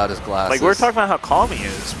him without his glasses. Like, we're talking about how calm he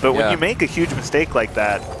is, but when you make a huge mistake like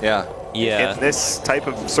that Yeah. in this type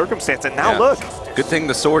of circumstance, and now look. Good thing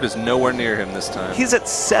the sword is nowhere near him this time. He's at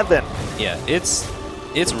 7. Yeah, it's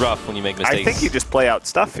rough when you make mistakes. I think you just play out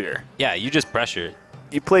stuff here. Yeah, you just pressure it.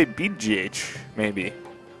 You played BGH, maybe.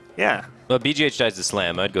 Yeah. Well, BGH dies to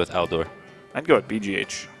slam. I'd go with Aldor. I'd go with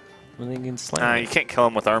BGH. Well, they can slam. You can't kill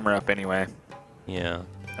him with armor up anyway. Yeah.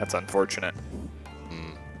 That's unfortunate.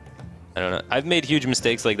 I don't know. I've made huge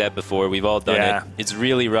mistakes like that before. We've all done it. It's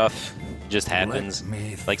really rough. It just happens.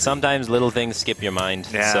 Like sometimes little things skip your mind.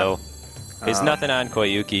 Yeah. So it's nothing on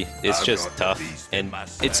Koyuki. It's just tough. And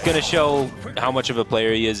it's going to show how much of a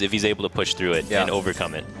player he is if he's able to push through it and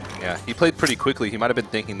overcome it. Yeah, he played pretty quickly. He might have been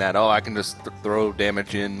thinking that, oh, I can just throw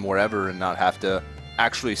damage in wherever and not have to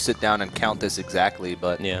actually sit down and count this exactly,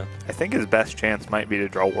 but yeah. I think his best chance might be to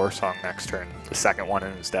draw Warsong next turn, the second one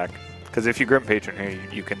in his deck. Because if you Grim Patron here,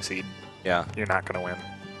 you concede. Yeah. You're not going to win.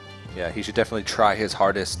 Yeah, he should definitely try his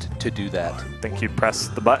hardest to do that. I think you press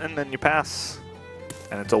the button and you pass.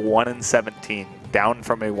 And it's a 1 in 17, down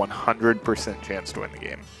from a 100% chance to win the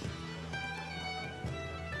game.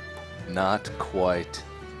 Not quite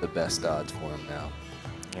the best odds for him now.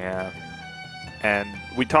 Yeah. And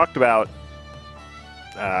we talked about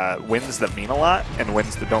wins that mean a lot and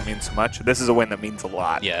wins that don't mean so much. This is a win that means a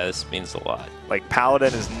lot. Yeah, this means a lot. Like,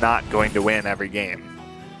 Paladin is not going to win every game.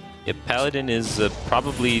 Yeah, Paladin is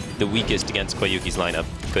probably the weakest against Koyuki's lineup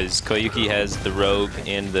because Koyuki has the Rogue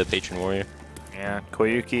and the Patron Warrior. Yeah,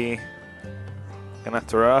 Koyuki gonna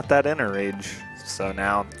throw out that Inner Rage. So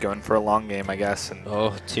now going for a long game, I guess. And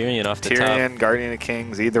oh, Tyrion off the top. Tyrion, Guardian of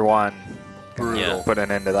Kings, either one. Yeah. Put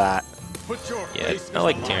an end to that. Yeah, I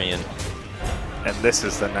like Tyrion. And this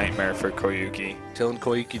is the nightmare for Koyuki. Telling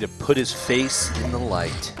Koyuki to put his face in the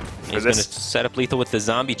light. He's going to set up lethal with the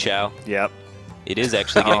Zombie Chow. Yep. It is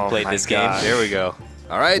actually getting played this game. There we go.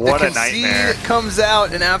 All right, what the a nightmare. concede comes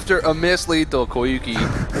out, and after a miss lethal, Koyuki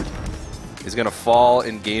is going to fall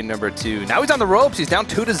in game number 2. Now he's on the ropes. He's down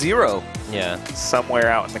 2-0. Yeah. Somewhere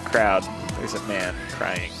out in the crowd, there's a man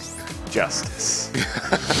crying, "Justice."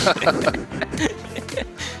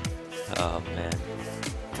 Oh, man.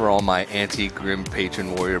 For all my anti-Grim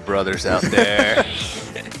Patron Warrior brothers out there.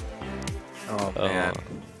 Oh, man.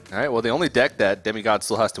 All right, well, the only deck that Demigod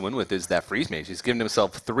still has to win with is that Freeze Mage. He's given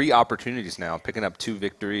himself 3 opportunities now, picking up 2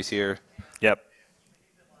 victories here. Yep.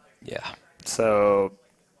 Yeah. So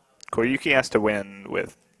Koyuki has to win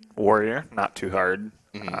with Warrior, not too hard.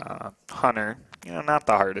 Hunter, not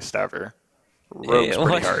the hardest ever. Rogue's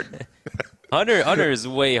pretty hard. Hunter is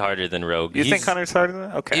way harder than Rogue. You think Hunter's harder than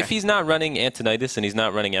that? Okay. If he's not running Antonidas and he's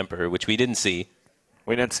not running Emperor, which we didn't see.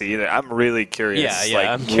 We didn't see either. I'm really curious. Yeah, like,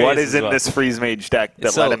 I'm curious what is as in well. this Freeze Mage deck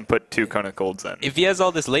that let him put 2 Kona Colds in? If he has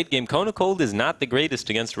all this late game, Kona Cold is not the greatest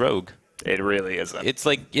against Rogue. It really isn't. It's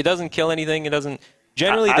like, it doesn't kill anything. It doesn't...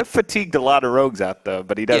 Generally, I've fatigued a lot of rogues out, though,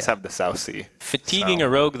 but he does have the South Sea. Fatiguing a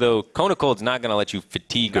rogue, though, Kona Cold's not going to let you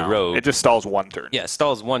fatigue a rogue. It just stalls 1 turn. Yeah,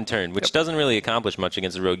 stalls 1 turn, which doesn't really accomplish much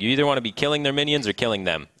against a rogue. You either want to be killing their minions or killing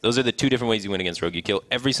them. Those are the 2 different ways you win against rogue. You kill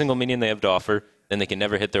every single minion they have to offer, then they can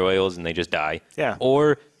never hit their oils and they just die. Yeah.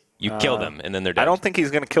 Or you kill them and then they're dead. I don't think he's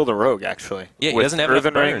going to kill the rogue, actually. Yeah, he doesn't have enough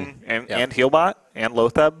Earthen burn. Ring and Healbot and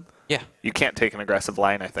Lotheb. Yeah. You can't take an aggressive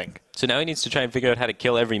line, I think. So now he needs to try and figure out how to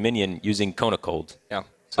kill every minion using Kona Cold. Yeah.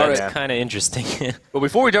 So that's kind of interesting. But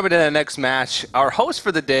before we jump into the next match, our host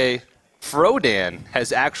for the day, Frodan,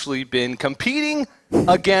 has actually been competing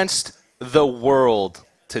against the world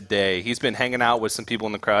today. He's been hanging out with some people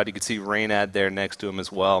in the crowd. You can see Raynad there next to him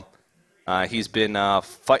as well. He's been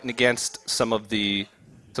fighting against some of the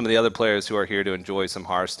other players who are here to enjoy some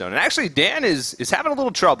Hearthstone. And actually, Dan is having a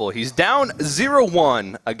little trouble. He's down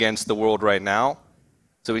 0-1 against the world right now.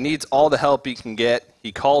 So he needs all the help he can get.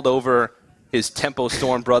 He called over his Tempo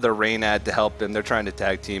Storm brother Raynad to help him. They're trying to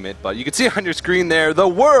tag team it. But you can see on your screen there, the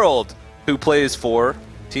world who plays for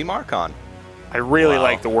Team Archon. I really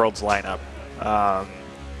like the world's lineup.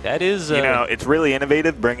 That is... you know, it's really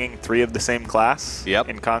innovative bringing 3 of the same class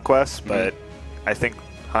in Conquest, but I think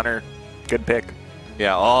Hunter, good pick.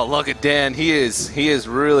 Yeah, oh, look at Dan. He is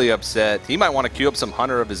really upset. He might want to queue up some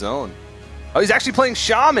Hunter of his own. Oh, he's actually playing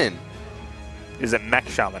Shaman. Is it Mech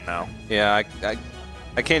Shaman now? Yeah,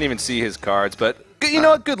 I can't even see his cards, but you know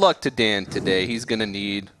what? Good luck to Dan today. He's going to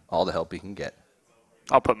need all the help he can get.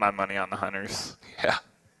 I'll put my money on the Hunters. Yeah,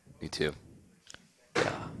 me too.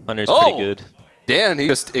 Yeah, Hunter's pretty good. Dan, he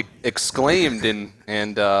just exclaimed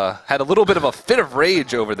and had a little bit of a fit of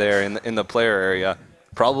rage over there in the player area.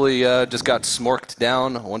 Probably just got smorked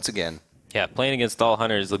down once again. Yeah, playing against all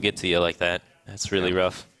Hunters will get to you like that. That's really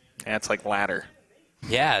rough. Yeah, it's like ladder.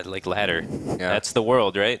 Yeah, like ladder. Yeah. That's the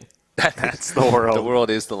world, right? That's the world. The world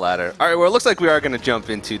is the ladder. All right, well, it looks like we are going to jump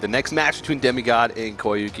into the next match between Demigod and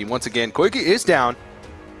Koyuki. Once again, Koyuki is down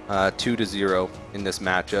 2-0 in this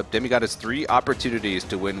matchup. Demigod has 3 opportunities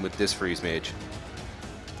to win with this freeze mage.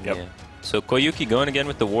 Yep. Yeah. So Koyuki going again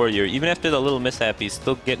with the warrior. Even after the little mishap, he's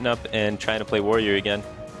still getting up and trying to play warrior again.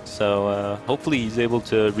 So hopefully he's able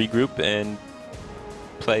to regroup and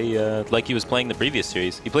play like he was playing the previous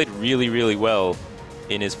series. He played really, really well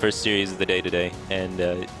in his first series of the day today,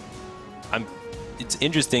 and it's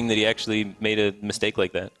interesting that he actually made a mistake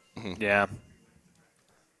like that. Yeah.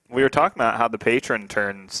 We were talking about how the patron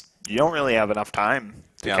turns, you don't really have enough time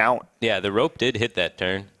to count. Yeah, the rope did hit that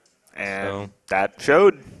turn. And that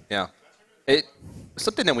showed. Yeah.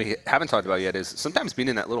 Something that we haven't talked about yet is sometimes being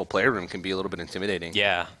in that little player room can be a little bit intimidating.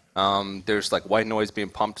 Yeah. There's like white noise being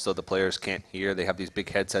pumped so the players can't hear. They have these big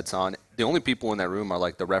headsets on. The only people in that room are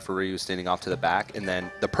like the referee who's standing off to the back and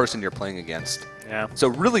then the person you're playing against. Yeah. So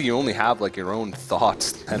really you only have like your own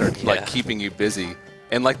thoughts that are like keeping you busy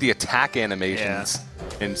and like the attack animations.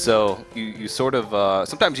 Yeah. And so you sort of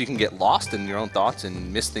sometimes you can get lost in your own thoughts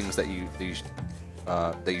and miss things that you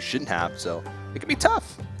shouldn't have. So it can be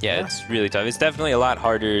tough. Yeah, it's really tough. It's definitely a lot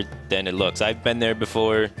harder than it looks. I've been there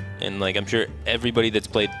before, and like I'm sure everybody that's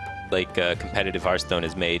played like competitive Hearthstone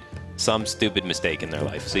has made some stupid mistake in their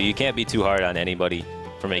life. So you can't be too hard on anybody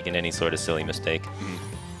for making any sort of silly mistake.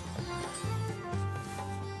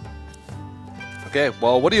 Okay,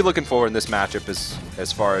 well, what are you looking for in this matchup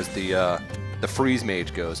as far as the freeze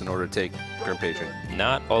mage goes in order to take Grim Patron?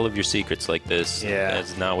 Not all of your secrets like this. Yeah.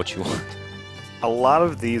 That's not what you want. A lot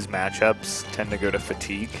of these matchups tend to go to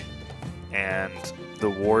fatigue, and the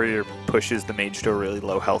warrior pushes the mage to a really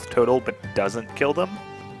low health total but doesn't kill them,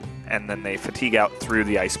 and then they fatigue out through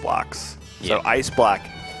the ice blocks. So ice block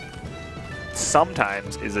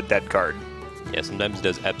sometimes is a dead card. Yeah, sometimes it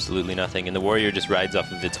does absolutely nothing, and the warrior just rides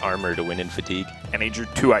off of its armor to win in fatigue. And he drew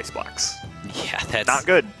 2 ice blocks. Yeah, that's not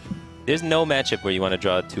good. There's no matchup where you want to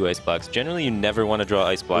draw 2 ice blocks. Generally, you never want to draw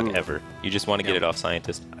ice block ever. You just want to get it off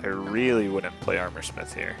Scientist. I really wouldn't play Armor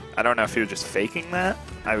Smith here. I don't know if he was just faking that.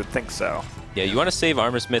 I would think so. Yeah, you want to save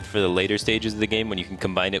Armor Smith for the later stages of the game when you can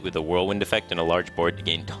combine it with a Whirlwind effect and a large board to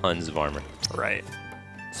gain tons of armor. Right.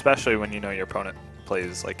 Especially when you know your opponent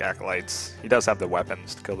plays like Acolytes. He does have the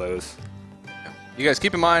weapons to kill those. You guys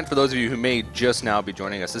keep in mind, for those of you who may just now be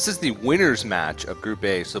joining us, this is the winner's match of Group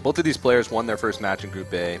A. So both of these players won their first match in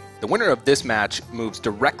Group A. The winner of this match moves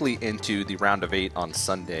directly into the round of 8 on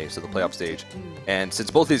Sunday, so the playoff stage. And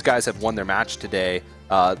since both these guys have won their match today,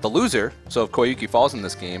 the loser, so if Koyuki falls in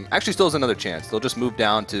this game, actually still has another chance. They'll just move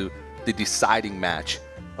down to the deciding match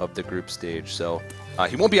of the group stage. So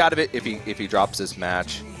he won't be out of it if he drops this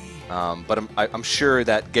match. But I'm sure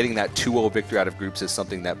that getting that 2-0 victory out of groups is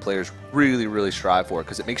something that players really, really strive for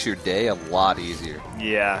because it makes your day a lot easier.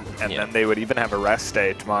 Yeah, and then they would even have a rest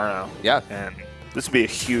day tomorrow. Yeah. And this would be a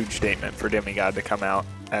huge statement for Demigod to come out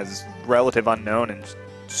as relative unknown and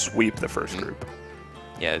sweep the first group.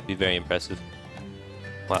 Yeah, it'd be very impressive.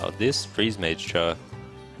 Wow, this freeze mage draw.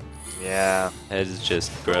 Yeah. That is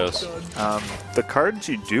just gross. The cards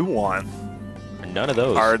you do want none of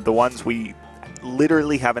those are the ones we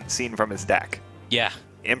literally haven't seen from his deck. Yeah.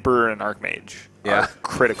 Emperor and Archmage are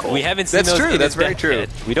critical. We haven't seen That's those true. in That's his very deck true. yet.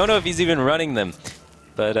 We don't know if he's even running them.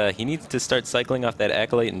 But he needs to start cycling off that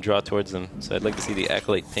Acolyte and draw towards them. So I'd like to see the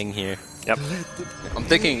Acolyte ping here. Yep. I'm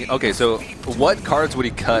thinking, okay, so what cards would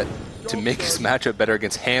he cut to make his matchup better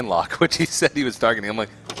against Handlock, which he said he was targeting? I'm like,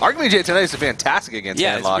 Archmage tonight is fantastic against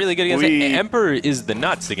Yeah, handlock. it's really good against Emperor is the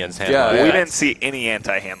nuts against handlock. Yeah. We didn't see any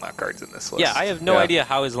anti-handlock cards in this list. Yeah, I have no idea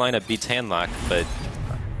how his lineup beats handlock, but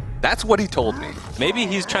That's what he told me. maybe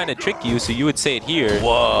he's trying to trick you so you would say it here.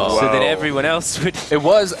 Whoa. So that everyone else would. It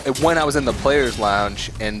was when I was in the players'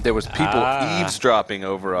 lounge and there was people eavesdropping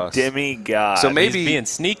over us. Demigod. So maybe He's being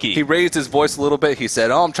sneaky. he raised his voice a little bit. He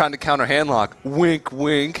said, "Oh, I'm trying to counter handlock." Wink,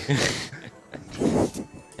 wink.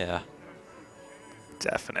 Yeah,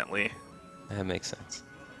 Definitely. that makes sense.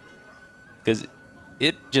 Because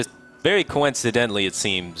it just very coincidentally, it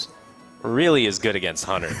seems, really is good against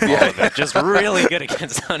Hunter. All of it. Just really good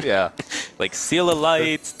against Hunter. Yeah. Like Seal of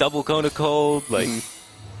Lights, Double Cone of Cold. Like,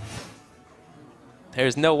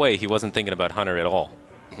 there's no way he wasn't thinking about Hunter at all.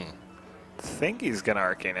 I think he's going to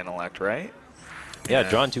Arcane Intellect, right? Yeah,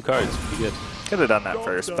 drawing 2 cards. Pretty good. Could have done that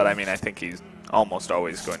first, but I mean, I think he's almost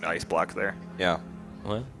always going to Ice Block there. Yeah.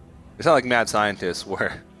 Well, It's not like Mad Scientist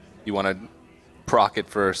where you want to proc it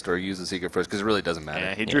first or use the secret first because it really doesn't matter.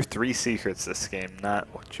 Yeah, he drew 3 secrets this game, not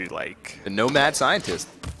what you like. And no Mad Scientist.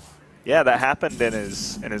 Yeah, that happened in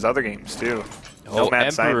his other games too. No Mad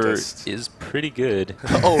Emperor Scientist. is pretty good.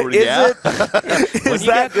 Oh, Is yeah? it? When Is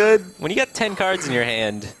you that get- good? When you got 10 cards in your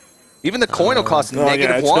hand, Even the coin will cost Oh,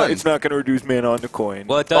 yeah, -1. it's not going to reduce mana on the coin.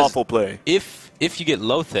 well, it does. Awful play. If you get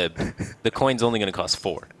Lotheb, the coin's only going to cost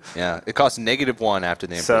 4 Yeah, it costs -1 after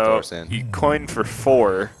the Emperor So Thor's in. you coin for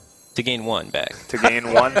 4 to gain 1 back. to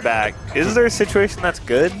gain 1 back. Is there a situation that's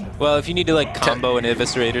good? Well, if you need to like combo and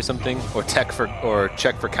eviscerate or something. Or check for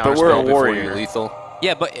counter we're a spell before warrior. you lethal.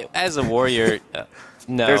 Yeah, but as a warrior,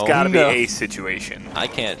 no. There's got to be No. a situation. I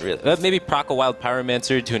can't really. Maybe proc a Wild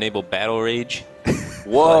Pyromancer to enable Battle Rage.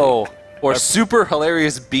 Whoa. Or super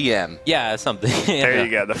hilarious BM. Yeah, something. There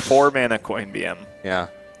you go. The 4 mana coin BM Yeah.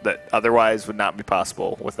 that otherwise would not be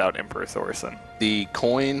possible without Emperor Thorson. The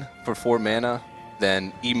coin for 4 mana,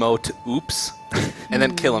 then emote oops, and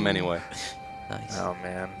then kill him anyway. Nice. Oh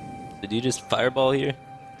man. Did you just fireball here?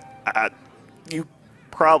 You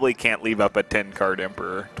probably can't leave up a 10-card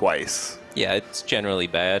Emperor twice. Yeah, it's generally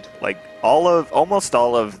bad. Like almost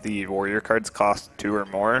all of the warrior cards cost 2 or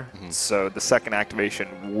more, so the second activation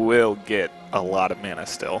will get a lot of mana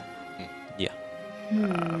still. Yeah.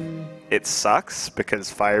 It sucks because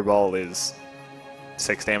Fireball is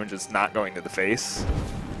 6 damage. It's not going to the face.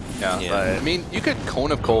 Yeah. Yeah. But, I mean, you could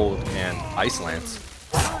Cone of Cold and Ice Lance.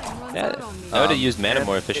 Yeah, I would have used mana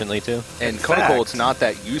more efficiently too. And In Cone of fact- Cold's not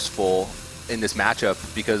that useful in this matchup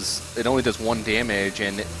because it only does 1 damage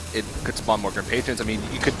and it could spawn more Grim Patrons. I mean,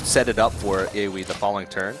 you could set it up for AoE the following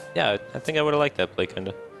turn. Yeah, I think I would have liked that play,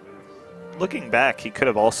 kinda. Looking back, he could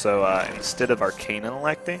have also, instead of Arcane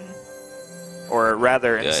Electing, or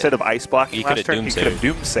rather, instead of Ice Blocking he last could have turn, he could have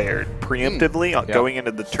Doomsayered preemptively Yeah. going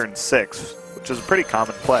into the turn 6, which is a pretty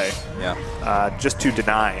common play, Yeah. just to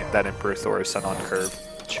deny that Emperor Thorson on curve.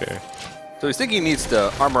 Sure. So he's thinking he needs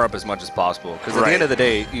to armor up as much as possible because at the Right. end of the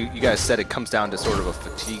day, you guys said it comes down to sort of a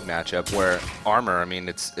fatigue matchup where armor, I mean,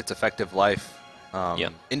 it's effective life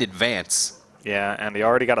in advance. Yeah, and he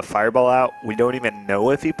already got a Fireball out. We don't even know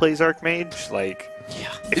if he plays Archmage. Like, Yeah.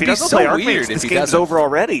 if It'd he be doesn't so play weird Archmage, if this he game's doesn't. over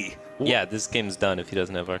already. Yeah, this game's done if he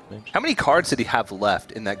doesn't have Archmage. How many cards did he have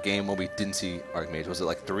left in that game when we didn't see Archmage? Was it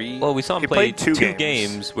like 3? Well, we saw him He play played two 2 games.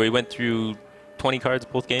 games where he went through 20 cards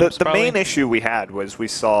both games. The probably. main issue we had was we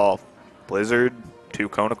saw Blizzard, 2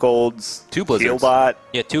 Cone of Colds, 2 Blizzards. Healbot,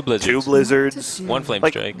 Yeah, 2 Blizzards. 2 Blizzards. 1 Flame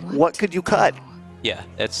Like, Strike. what could you cut? Yeah,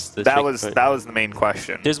 that's the That tricky was part. the main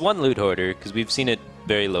question. There's 1 Loot Hoarder, because we've seen it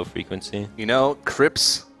very low frequency. You know,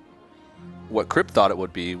 what Crip thought it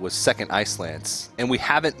would be was second Ice Lance, and we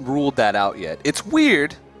haven't ruled that out yet. It's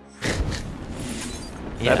weird.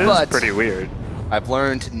 Yeah. That is but- pretty weird. I've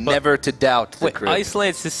learned never to doubt the Wait, Crip. Ice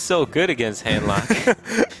Lance is so good against Handlock.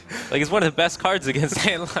 Like, it's one of the best cards against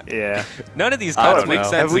Handlock. Yeah. None of these I cards don't make know.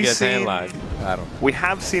 sense Have we against seen- Handlock. I don't know. We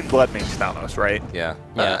have seen Blood Mage Thanos, right? Yeah.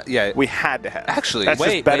 Yeah. Yeah. We had to have. Actually- that's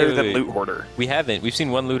Wait, just better wait, than wait. Loot Hoarder. We haven't. We've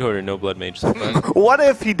seen 1 Loot Hoarder, no Blood Mage so far. What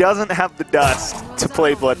if he doesn't have the dust to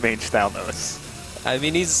play Blood Mage Thanos? I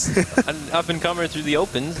mean, he's an up-and-comer through the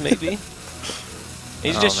opens, maybe.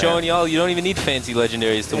 He's Oh, just man. showing y'all you don't even need fancy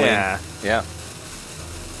legendaries to Yeah. Yeah.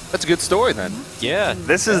 That's a good story then. win. Yeah.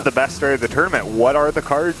 This is the best story of the tournament. What are the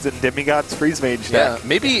cards in Demigod's Freeze Mage Yeah. deck?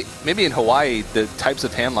 Maybe in Hawaii the types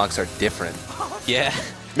of handlocks are different. Yeah.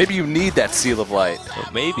 Maybe you need that Seal of Light. Well,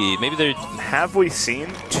 maybe. Maybe they're... Have we seen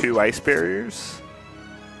 2 Ice Barriers?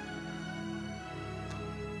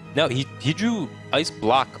 No, he drew Ice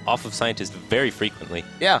Block off of Scientist very frequently.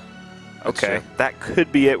 Yeah. That's Okay, true. that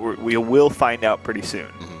could be it. We will find out pretty soon.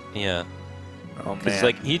 Yeah. Oh Because, man,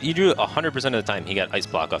 like, he drew 100% of the time he got Ice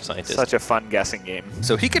Block off Scientist. such a fun guessing game.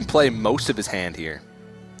 So he can play most of his hand here.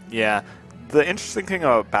 Yeah. The interesting thing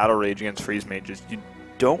about Battle Rage against Freeze Mage is you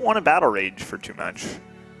don't want to Battle Rage for too much.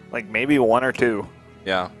 Like maybe 1 or 2.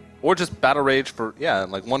 Yeah. Or just Battle Rage for, yeah,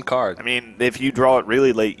 like 1 card. I mean, if you draw it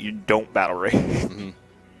really late, you don't Battle Rage.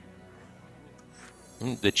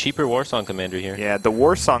 The cheaper Warsong Commander here. Yeah, the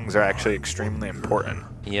War Songs are actually extremely important.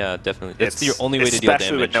 Yeah, definitely. That's your only way to deal damage.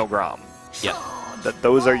 Especially with no Grom. Yeah.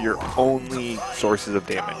 Those are your only sources of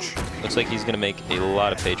damage. Looks like he's going to make a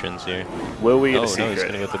lot of patrons here. Will we get a no, secret? he's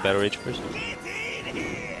going to go with the Battle Rage first.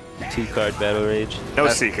 2-card Battle Rage. No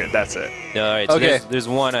secret, that's it. No, all right, so Okay. there's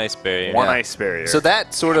 1 Ice Barrier. 1 Ice Barrier. So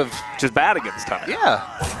that sort of, which is bad against Hunter.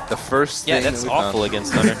 yeah, the first thing Yeah, that's that we awful found.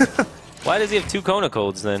 against Hunter. Why does he have 2 Kona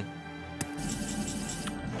Colds then?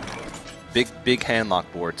 Big hand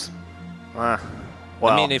lock boards. Well,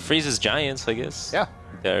 I mean, it freezes giants, I guess. Yeah.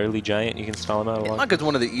 The early giant, you can stall him out a lot. Handlock is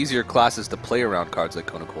one of the easier classes to play around cards like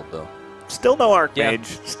Kona Cold, though. still no Archmage,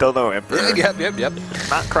 still no Emperor. Yep.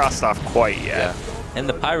 Not crossed off quite yet. Yeah. And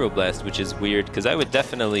the Pyroblast, which is weird, because I would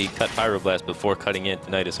definitely cut Pyroblast before cutting it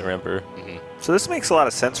to Nidus or Emperor. So this makes a lot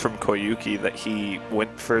of sense from Koyuki that he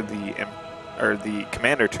went for the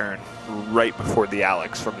commander turn right before the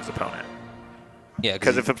Alex from his opponent. Yeah,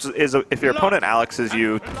 Because if your opponent Alexes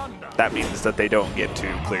you, that means that they don't get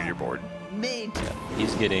to clear your board.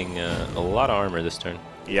 he's getting a lot of armor this turn.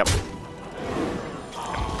 Yep.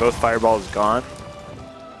 Both fireballs gone.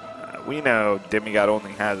 We know Demigod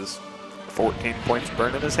only has 14 points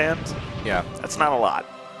burned in his hands. Yeah. That's not a lot.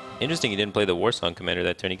 Interesting he didn't play the Warsong Commander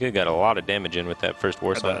that turn. He could have got a lot of damage in with that first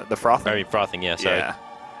Warsong. The frothing? I mean, frothing, yeah, sorry. Yeah.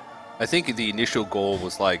 I think the initial goal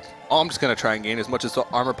was like, oh, I'm just going to try and gain as much as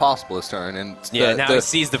armor possible this turn. And Yeah, now he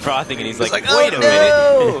sees the frothing and he's like, like, wait oh, a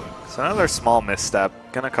minute. So another small misstep.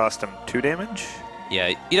 Gonna cost him 2 damage.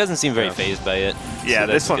 Yeah, he doesn't seem very phased by it. Yeah,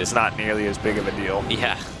 so this that's one's good. not nearly as big of a deal.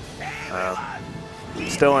 Yeah.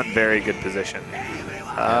 Still in very good position.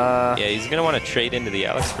 Yeah, he's going to want to trade into the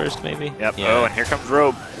Alex first, maybe? Yep. Yeah. Oh, and here comes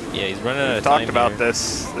Robe. Yeah, he's running out We of time talked about here.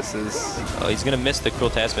 this. This is Oh, he's going to miss the Cruel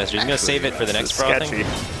Taskmaster. He's going to save it for the next frothing. sketchy.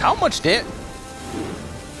 How much damage?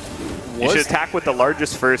 You should attack with the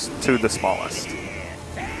largest first to the smallest.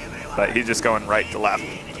 But he's just going right to left.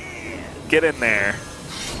 Get in there.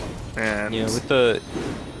 And Yeah, with the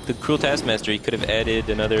Cruel Taskmaster, he could have added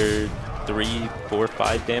another 3, 4,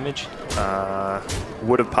 5 damage.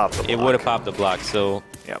 would have popped the block. It would have popped the block, so...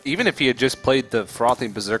 Yep. Even if he had just played the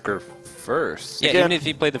Frothing Berserker first. Yeah, Again, even if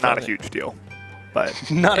he played the not a frothing. huge deal.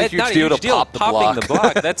 But Not a huge deal to pop the block. Popping the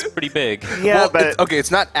block, that's pretty big. yeah, Well, but okay,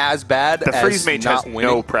 it's not as bad the as Freeze Mage not has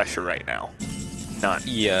winning. no pressure right now. None.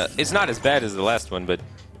 Yeah, it's not as bad as the last one, but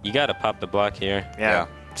you got to pop the block here. Yeah.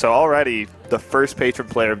 So already, the first patron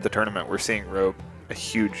player of the tournament, we're seeing Robe. A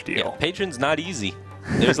huge deal. Yeah, Patron's not easy.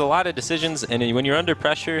 There's a lot of decisions, and when you're under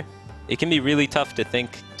pressure, it can be really tough to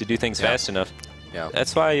do things fast enough. Yeah.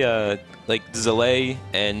 That's why, like Zalay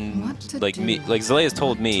and like me, like Zalay has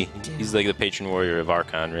told me he's like the patron warrior of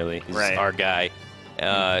Archon. Really, he's Right. our guy.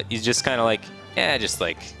 He's just kind of like, just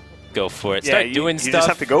like go for it. Yeah, Start you, doing you stuff. just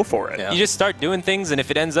have to go for it. Yeah. You just start doing things, and if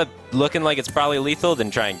it ends up looking like it's probably lethal, then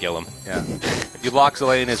try and kill him. Yeah. You lock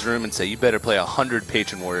Zalay in his room and say, you better play 100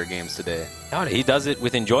 Patron Warrior games today. God, he does it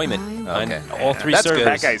with enjoyment on Okay. all 3 That's good. servers.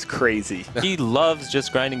 That guy's crazy. He loves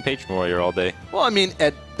just grinding patron warrior all day. Well, I mean,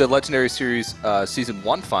 at the Legendary Series Season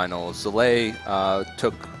 1 finals, Zalay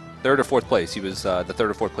took 3rd or 4th place. He was the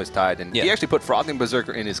 3rd or 4th place tied, and he actually put Frothing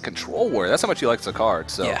Berserker in his Control Warrior. That's how much he likes the card.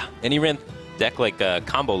 So. Yeah, and he ran deck like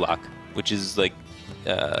Combo Lock, which is like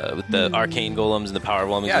with the Arcane Golems and the Power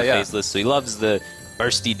Whelmings and the Faceless. So he loves the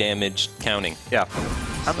bursty damage counting. Yeah.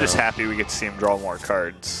 I'm just happy we get to see him draw more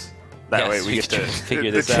cards. That way Yes, we we get to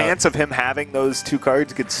figure the this out. chance of him having those 2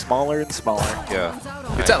 cards gets smaller and smaller. Yeah.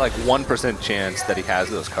 It's at like 1% chance that he has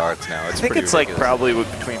those cards now. It's I think pretty it's like ridiculous. probably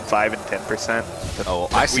between 5 and 10%. Oh,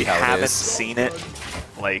 I see We how it haven't is. seen it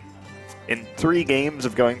like in 3 games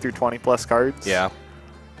of going through 20+ cards. Yeah.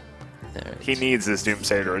 He needs this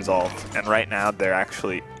Doomsayer to resolve, and right now there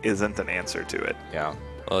actually isn't an answer to it. Yeah.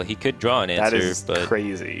 Well, he could draw an That answer, is but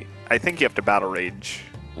crazy. I think you have to Battle Rage.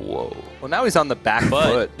 whoa. Well, now he's on the back But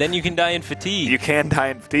foot. then you can die in fatigue. You can die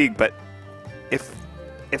in fatigue, but if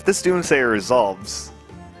this Doomsayer resolves,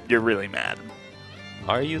 you're really mad.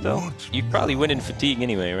 Are you though? You probably win in fatigue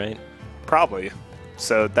anyway, right? Probably.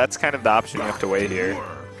 So that's kind of the option you have to weigh here.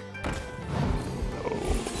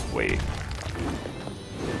 Oh, wait.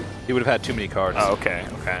 He would have had too many cards. Oh, okay,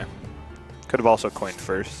 okay. Could have also coined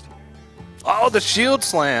first. Oh, the Shield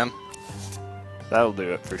Slam. That'll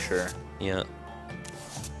do it for sure. Yeah,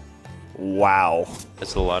 Wow.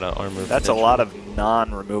 that's a lot of armor. That's a potential. lot of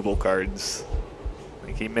non-removal cards.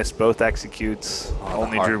 Like he missed both executes,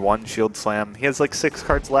 only drew 1 shield slam. He has like 6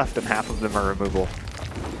 cards left and half of them are removal.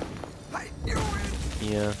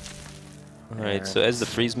 Yeah. All right. So as the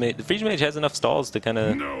freeze mage has enough stalls to kind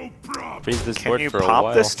of freeze this board for a while. Can you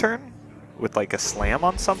pop this turn with like a slam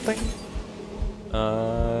on something?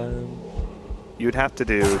 You'd have to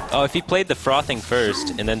do. Oh, if he played the frothing first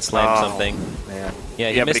and then slammed something. Man.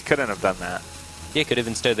 Yeah, but he couldn't have done that. Yeah, he could have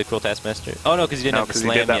instead of the Cruel Taskmaster. Oh no, because he didn't have the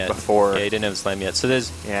slam he did that yet. before. Yeah, he didn't have the slam yet. So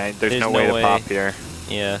there's no way to pop here.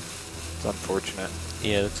 Yeah. It's unfortunate.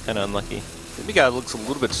 Yeah, that's kind of unlucky. Demigod looks a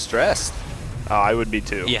little bit stressed. Oh, I would be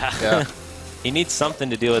too. Yeah. He needs something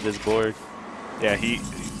to deal with this board. Yeah,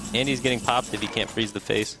 And he's getting popped if he can't freeze the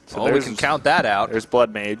face. So we can count that out. There's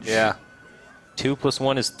Blood Mage. Yeah. 2 +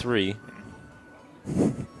 1 is 3.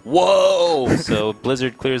 Whoa! So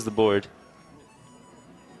Blizzard clears the board.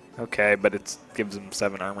 Okay, but it gives him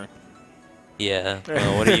 7 armor. Yeah.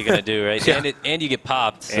 Well, what are you gonna do, right? Yeah. And you get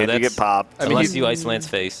popped. So And that's, you get popped. Unless you Ice Lance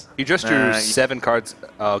face. He just drew 7 cards.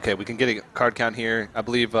 Okay, we can get a card count here. I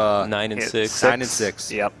believe 9 and 6. 9 and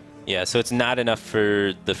 6. Yep. Yeah. So it's not enough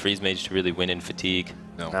for the freeze mage to really win in fatigue.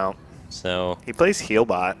 No. So. He plays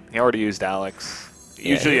Healbot. He already used Alex.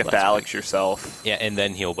 Usually you have to Alex yourself. Yeah, and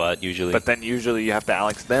then Healbot usually. But then usually you have to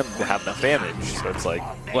Alex them to have enough damage. So it's like,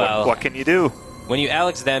 well, what can you do? When you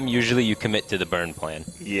Alex them, usually you commit to the burn plan.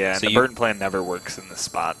 Yeah, so the burn plan never works in this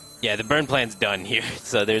spot. Yeah, the burn plan's done here,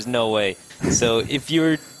 so there's no way. So if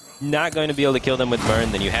you're not going to be able to kill them with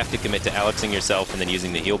burn, then you have to commit to Alexing yourself and then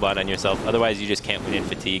using the heal bot on yourself. Otherwise, you just can't win in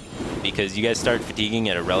fatigue because you guys start fatiguing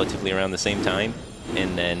at a relatively around the same time,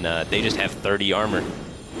 and then they just have 30 armor.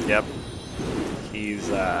 Yep. He's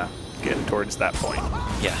getting towards that point.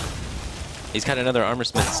 Yeah. He's got another armor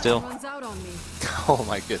smith still. Oh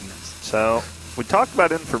my goodness. So we talked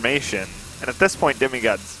about information, and at this point,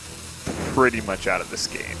 Demigod's pretty much out of this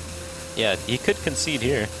game. Yeah, he could concede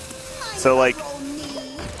here. So, like,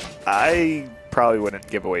 I probably wouldn't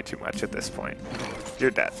give away too much at this point.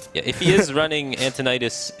 You're dead. Yeah, if he is running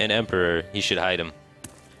Antonidas and Emperor, he should hide him.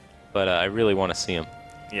 But I really want to see him.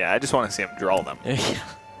 Yeah, I just want to see him draw them. Yeah.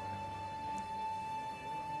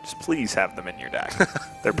 Just please have them in your deck.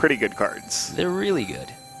 They're pretty good cards. They're really good.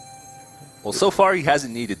 Well, so far he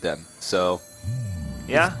hasn't needed them, so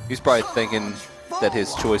Yeah? he's probably thinking that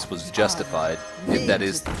his choice was justified, if that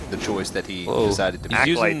is the choice that he decided to make.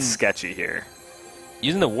 Acolyte's sketchy here.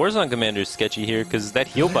 Using the Warzone Commander is sketchy here because that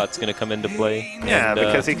heal bot's going to come into play. Yeah, and,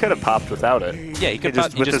 because he could have popped without it. Yeah, he could just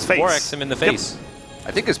pop, with just his face. 4x him in the face. I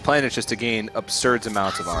think his plan is just to gain absurd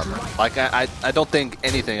amounts of armor. Like, I don't think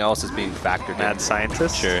anything else is being factored Mad in.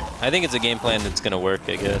 scientist. Sure. I think it's a game plan that's going to work,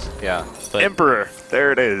 I guess. Yeah. But Emperor.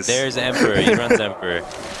 There it is. there's Emperor. He runs Emperor.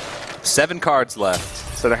 7 cards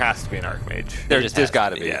left. So there has to be an Archmage. There's got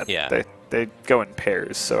to be. Yeah. Yeah. They go in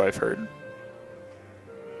pairs, so I've heard.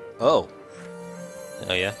 Oh,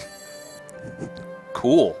 Oh, yeah?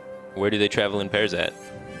 cool. Where do they travel in pairs at?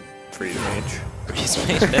 Freeze Mage. Freeze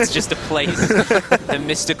Mage. That's just a place. The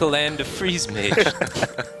mystical land of Freeze Mage.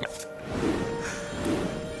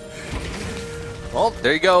 Well,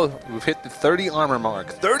 there you go. We've hit the 30 armor mark.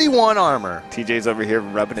 31 armor. TJ's over here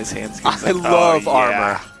rubbing his hands. He's I like, love "Oh,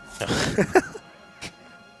 yeah." armor.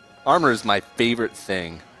 Armor is my favorite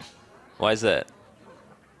thing. Why is that?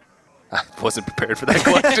 I wasn't prepared for that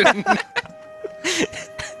question.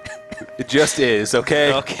 It just is,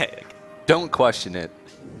 okay? Okay. Don't question it.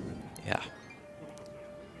 Yeah.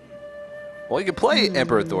 Well, you can play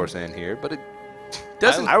Emperor Thorsan here, but it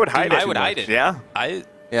doesn't. I would hide it. I would hide it. Yeah.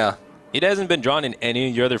 Yeah. It hasn't been drawn in any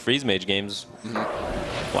of your other Freeze Mage games.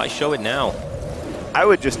 Why show it now? I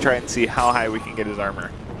would just try and see how high we can get his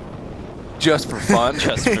armor. Just for fun.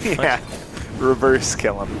 Just for fun. Yeah. Reverse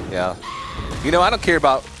kill him. Yeah. You know, I don't care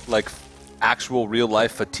about, like, actual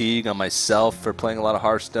real-life fatigue on myself for playing a lot of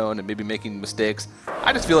Hearthstone and maybe making mistakes.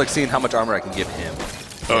 I just feel like seeing how much armor I can give him.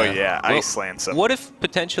 Oh, yeah. Ice Lance him. What if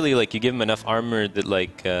potentially, like, you give him enough armor that,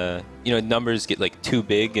 like, you know, numbers get, like, too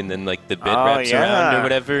big and then, like, the bid wraps around or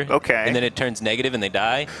whatever? Okay. And then it turns negative and they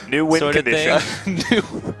die? New win sort of condition.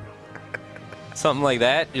 thing? Something like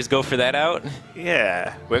that? Just go for that out?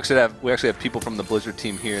 Yeah. We actually have people from the Blizzard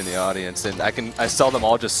team here in the audience, and I saw them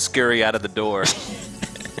all just scurry out of the door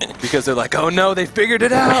because they're like, "Oh no, they figured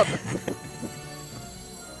it out."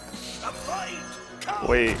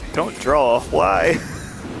 Wait, don't draw. Why?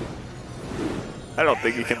 I don't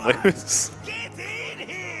think he can lose.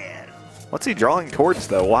 What's he drawing towards,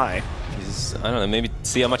 though? Why? He's, I don't know, maybe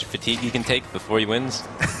see how much fatigue he can take before he wins.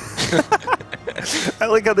 I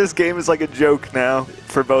like how this game is like a joke now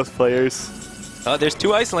for both players. Oh, there's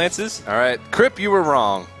 2 Ice Lances. All right, Crip, you were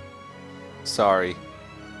wrong. Sorry.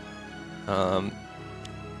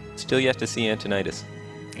 Still yet to see Antonidas.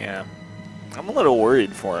 Yeah. I'm a little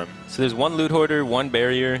worried for him. So there's 1 Loot Hoarder, 1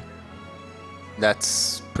 Barrier.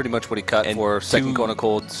 That's pretty much what he cut And for second two- Kona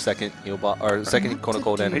Cold, second heal bot, or second Kona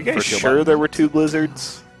Cold, and Are you guys first heal sure bot. there were 2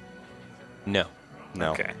 blizzards? No.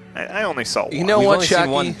 No. Okay. I only saw one. You know We've what, only seen Chucky?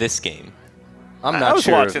 one this game. I'm I not was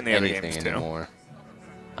sure watching of the other anything games, too. anymore.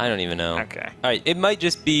 I don't even know. Okay. All right, it might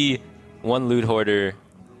just be 1 loot hoarder,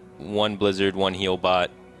 1 blizzard, 1 heal bot,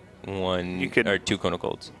 1 or 2 Kona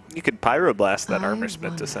Colds. You could pyroblast that armor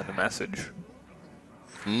smith to send a message.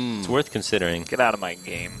 It's worth considering. Get out of my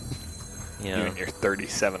game. You Yeah. and your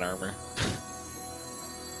 37 armor.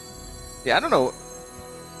 Yeah, I don't know.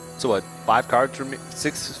 So what? 5 cards,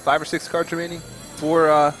 5 or 6 cards remaining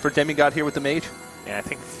for Demigod here with the mage. Yeah, I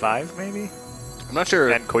think 5 maybe. I'm not sure.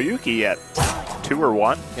 And Koyuki at 2 or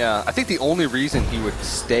 1. Yeah, I think the only reason he would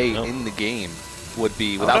stay in the game would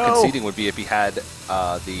be, without no. conceding, would be if he had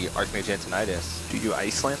the Archmage Antonidas. Do you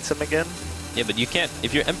ice lance him again? Yeah, but you can't.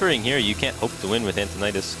 If you're Emperor here, you can't hope to win with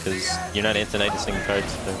Antonidas because you're not Antonidasing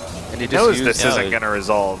cards. And He just knows used- this Yeah, isn't it- going to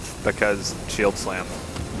resolve because shield slam.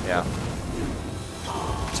 Yeah.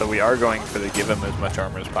 So we are going for the give him as much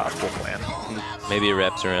armor as possible plan. Maybe it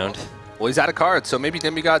wraps around. Well, he's out of cards, so maybe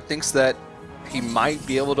Demigod thinks that he might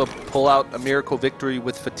be able to pull out a miracle victory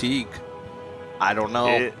with fatigue. I don't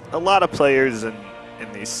know. A lot of players in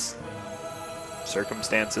these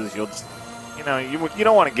circumstances, you'll just, you know, you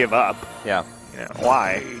don't want to give up. Yeah. You know,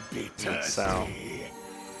 why? So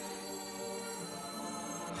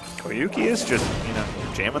Koyuki is just, you know,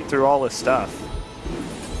 jamming through all this stuff.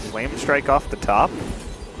 Flame strike off the top.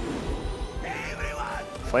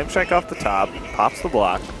 Flame strike off the top. Pops the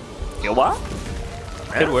block. Heal bot?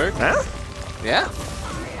 Could work. Huh? Yeah.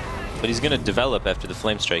 But he's going to develop after the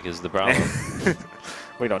Flame Strike is the problem.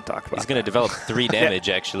 We don't talk about He's going to develop 3 damage,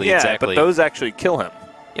 actually. Yeah, exactly. but those actually kill him.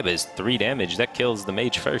 Yeah, but it's 3 damage. That kills the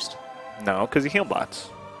mage first. No, because he heal bots.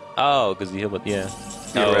 Oh, because the heal bot, yeah.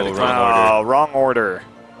 Theoretically. wrong order. Oh, wrong order.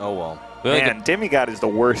 Oh, well. Well, he Man, Demigod is the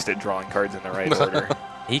worst at drawing cards in the right order.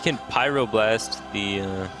 He can pyroblast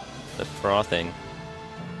the frothing.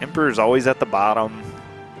 Emperor's always at the bottom.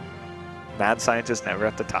 Mad Scientist never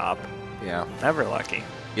at the top. Yeah. Never lucky.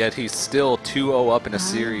 Yet he's still 2-0 up in a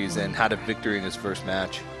series and had a victory in his first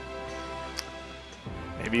match.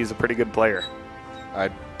 Maybe he's a pretty good player.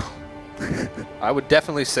 I would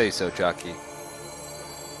definitely say so, Jockey.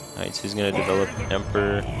 Alright, so he's going to develop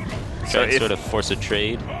Emperor, So try and if- sort of force a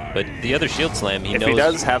trade. But the other Shield Slam, he If knows... he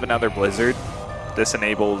does have another Blizzard, this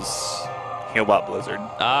enables Healbot Blizzard.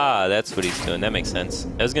 Ah, that's what he's doing. That makes sense.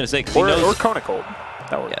 I was going to say, because he Or knows... Kona Cold.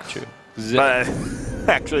 That works. Yeah, true. But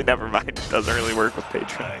actually, never mind. It doesn't really work with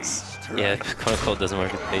patrons. Yeah, Kona Cold doesn't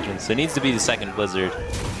work with patrons. So it needs to be the second Blizzard.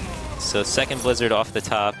 So second Blizzard off the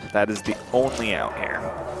top. That is the only out here.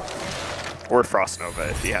 Or Frost Nova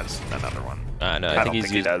if he has another one. No, I don't think he's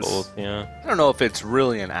think he used does. both. Yeah. I don't know if it's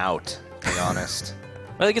really an out, to be honest.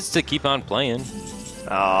 I think it's to keep on playing.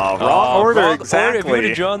 Oh, wrong order, wrong exactly. Order. If you would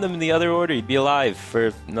have drawn them in the other order, you'd be alive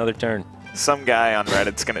for another turn. Some guy on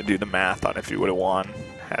Reddit's going to do the math on if he would have won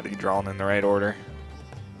had he drawn in the right order.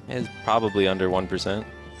 It's probably under 1%.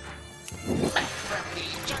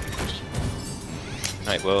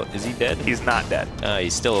 Alright, well, is he dead? He's not dead.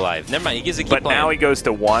 He's still alive. Never mind, he gives a keep But playing. now he goes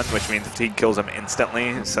to 1, which means fatigue kills him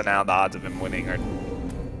instantly, so now the odds of him winning are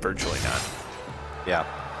virtually none. Yeah.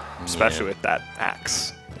 Especially with that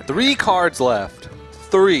axe. 3 cards left.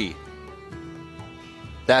 3.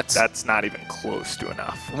 That's not even close to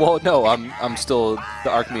enough. Well, no, I'm still the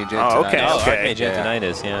Archmage Oh, okay. Oh, okay. Archmage Yeah.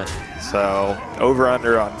 Antonidas, yeah. So,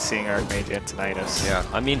 over-under on seeing Archmage Antonidas. Yeah.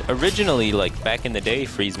 I mean, originally, like, back in the day,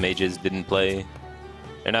 Freeze Mages didn't play...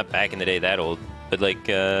 They're not back in the day that old, but like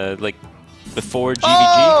before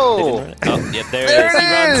GVG, they didn't run it. Oh, yeah, there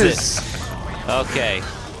it is. He runs it. Okay.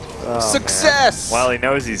 Oh, Success! man. Well, he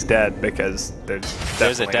knows he's dead because there's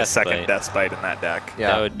definitely a death second spite. death spite in that deck.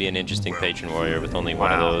 Yeah. That would be an interesting Patron Warrior with only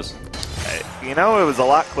one Wow. of those. You know, it was a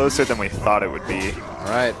lot closer than we thought it would be. All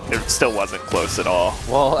right. It still wasn't close at all.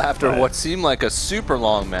 Well, after But- what seemed like a super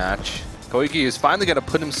long match, Koyuki is finally going to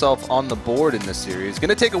put himself on the board in this series. Going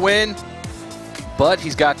to take a win, but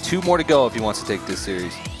he's got 2 more to go if he wants to take this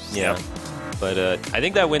series. Yeah. But I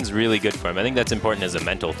think that win's really good for him. I think that's important as a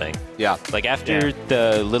mental thing. Yeah. Like, after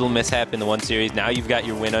the little mishap in the one series, now you've got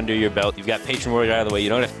your win under your belt. You've got Patron Warrior out of the way. You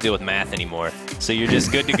don't have to deal with math anymore. So you're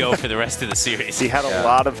just good to go for the rest of the series. He had a Yeah.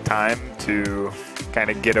 lot of time to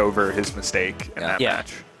kind of get over his mistake in that Yeah.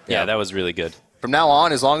 match. Yeah, that was really good. From now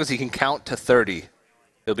on, as long as he can count to 30,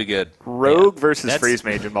 he'll be good. Rogue Yeah. versus That's- Freeze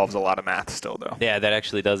Mage involves a lot of math still, though. Yeah, that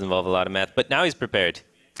actually does involve a lot of math. But now he's prepared.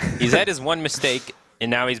 He's had his one mistake, and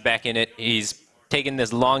now he's back in it. He's taken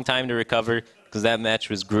this long time to recover because that match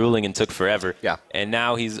was grueling and took forever. Yeah. And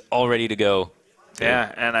now he's all ready to go.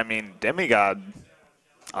 Yeah, and I mean, Demigod,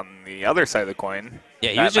 on the other side of the coin, Yeah,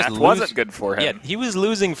 he that was just match wasn't good for him. Yeah, he was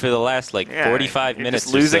losing for the last like 45 minutes.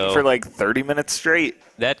 Just losing or so. for like 30 minutes straight.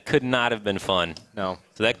 That could not have been fun. No.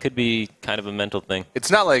 So that could be kind of a mental thing. It's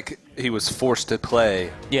not like he was forced to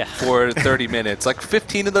play Yeah. for 30 minutes. Like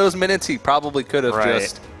 15 of those minutes, he probably could have Right.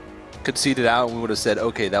 just conceded out, and we would have said,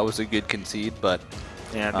 okay, that was a good concede, but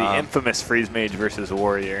Yeah, the infamous Freeze Mage versus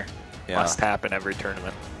Warrior must happen every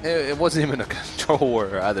tournament. it wasn't even a control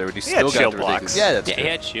war either. But he still had got shield the blocks. ridiculous- Yeah, that's Yeah, true. he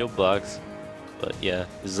had shield blocks. But yeah,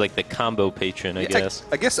 this is like the combo patron, I guess.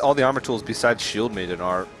 I guess all the armor tools besides Shield Maiden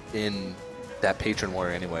are in that patron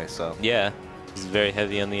warrior anyway, so Yeah, he's very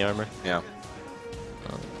heavy on the armor. yeah.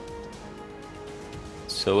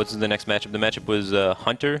 So what's the next matchup? The matchup was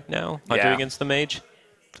Hunter now. Hunter Yeah. against the Mage.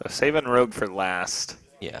 So saving Rogue for last.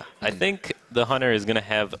 Yeah, I think the Hunter is going to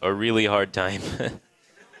have a really hard time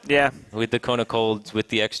Yeah, with the Kona Colds, with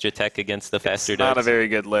the extra tech against the faster it's not a decks. very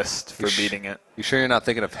good list for beating it. You sure you're not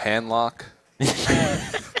thinking of Handlock?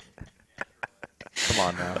 Come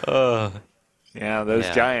on now. Yeah, those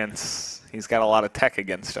Yeah. Giants, he's got a lot of tech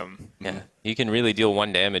against him. Yeah, you can really deal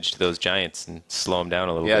 1 damage to those Giants and slow them down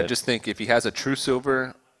a little Yeah, bit. just think if he has a True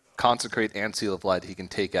Silver, Consecrate, and Seal of Light, he can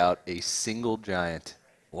take out a single giant.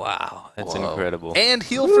 Wow, that's Whoa. incredible. And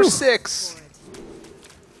heal for 6.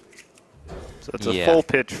 So it's a Yeah. full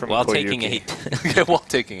pitch from While Koyuki. taking 8. Yeah, while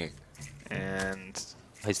taking it. And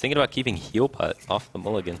I was thinking about keeping Heal Pot off the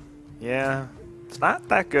mulligan. yeah, it's not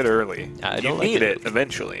that good early. I You don't like need it. it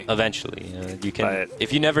eventually. Eventually, you can. But-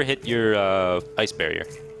 If you never hit your Ice Barrier,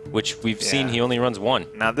 which we've seen Yeah. he only runs 1.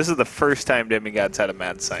 Now, this is the first time Demigod's had a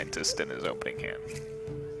Mad Scientist in his opening hand.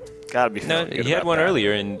 Gotta be No, feeling good he had about one that.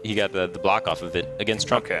 earlier, and he got the block off of it against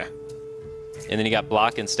Trump. Okay. And then he got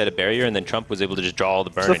block instead of barrier, and then Trump was able to just draw all the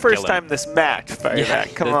burn It's the and kill first him. time this match,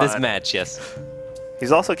 Fireback. Come on. This match, yes.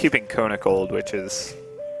 He's also keeping Kona Cold, which is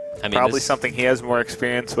I mean, probably this, something he has more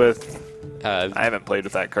experience with. I I haven't played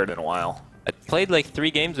with that card in a while. played like 3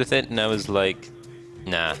 games with it, and I was like,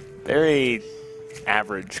 nah. Very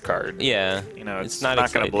average card. Yeah. You know, it's not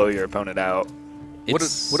not going to exciting. blow your opponent out.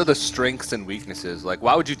 It's, What are the strengths and weaknesses? Like,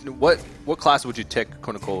 why would you? What class would you take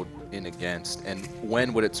Konokold in against, and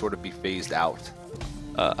when would it sort of be phased out?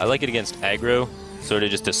 I like it against aggro, sort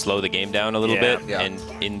of just to slow the game down a little Yeah. bit. Yeah. And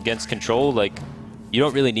against control, like, you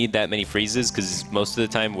don't really need that many freezes, because most of the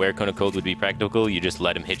time where Kona Cold would be practical, you just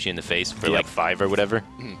let him hit you in the face for like 5 or whatever,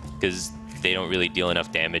 because they don't really deal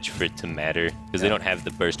enough damage for it to matter, because they don't have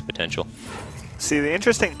the burst potential. See, the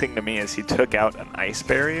interesting thing to me is he took out an Ice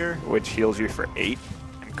Barrier, which heals you for 8.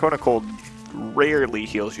 And Kona Cold rarely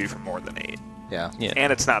heals you for more than 8. Yeah. Yeah.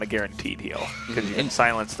 And it's not a guaranteed heal, because you can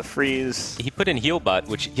silence the freeze. He put in Heal Bot,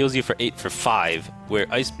 which heals you for 8 for 5, where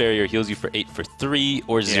Ice Barrier heals you for 8 for 3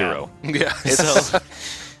 or 0. Yeah. So,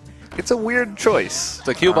 It's a weird choice. It's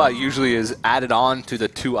like Healbot usually is added on to the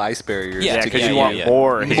 2 ice barriers. Yeah, Yeah, to because give you you want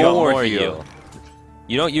more You heal. want More heal. heal.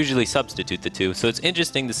 You don't usually substitute the 2, so it's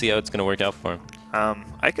interesting to see how it's going to work out for him.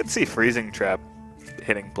 I could see Freezing Trap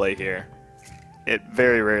hitting play here. It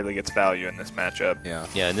very rarely gets value in this matchup. Yeah.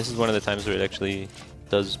 Yeah, and this is one of the times where it actually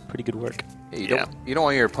does pretty good work. You Yeah. don't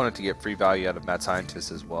want your opponent to get free value out of Mad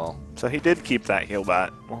Scientist as well. So he did keep that heal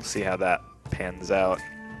bot. We'll see how that pans out.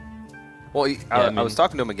 Well, I I mean- was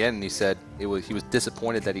talking to him again, and he said he was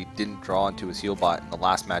disappointed that he didn't draw into his heal bot in the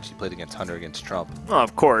last match he played against Hunter against Trump. Well,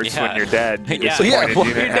 of course, Yeah. when you're dead, you're Yeah. disappointed Yeah, well,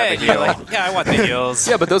 you didn't You're have dead. a You're heal. like, yeah, I want the heals.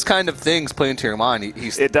 Yeah, but those kind of things play into your mind.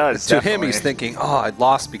 He's It does, To him, he's definitely. thinking, oh, I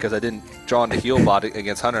lost because I didn't draw into heal bot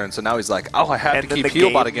against Hunter, and so now he's like, oh, I have And to then keep the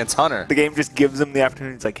heal bot game- against Hunter. The game just gives him the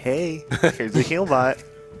opportunity. It's like, hey, here's the heal bot.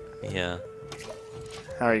 Yeah.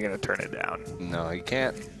 How are you going to turn it down? No, you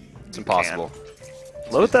can't. It's impossible.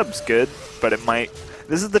 Lothub's good, but it might...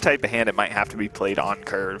 This is the type of hand it might have to be played on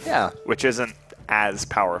curve. Yeah. Which isn't as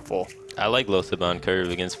powerful. I like Lothab on curve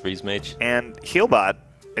against Freeze Mage. And Healbot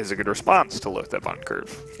is a good response to Lothub on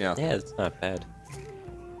curve. Yeah. Yeah, it's not bad.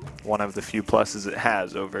 One of the few pluses it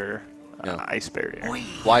has over Yeah. Ice Barrier.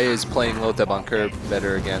 Why is playing Lothab on curve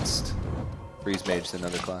better against Freeze Mage than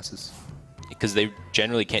other classes? Because they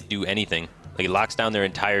generally can't do anything. Like, it locks down their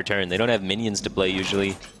entire turn. They don't have minions to play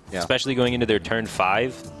usually. Yeah. Especially going into their turn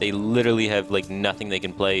 5, they literally have like nothing they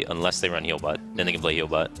can play unless they run Healbot. Then they can play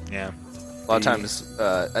Healbot. Yeah. A lot of times,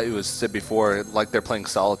 it was said before, like they're playing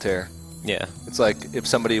solitaire. Yeah. It's like if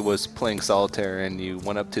somebody was playing solitaire and you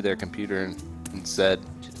went up to their computer and said,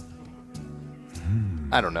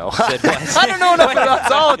 I don't know. Said what? I don't know enough about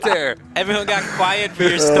solitaire. Everyone got quiet for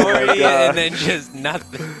your story, and then just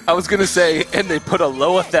nothing. I was gonna say, and they put a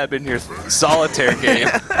Lothab in your solitaire game.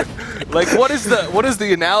 Like, what is the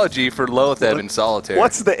analogy for Lothab in solitaire?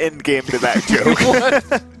 What's the end game to that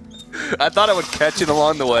joke? I thought I would catch it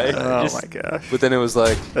along the way. Oh my gosh. But then it was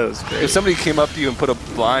like, That was great. if somebody came up to you and put a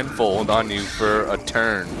blindfold on you for a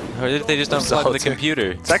turn. Or did they just unplug the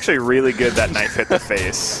computer? It's actually really good that knife hit the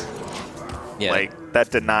face. Yeah, Like,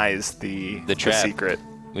 that denies the trap. secret.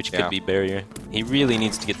 which Yeah. could be barrier. He really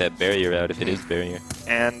needs to get that barrier out if it is barrier.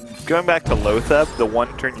 And going back to Lothab, the one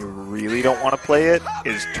turn you really don't want to play it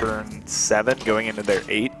is turn 7 going into their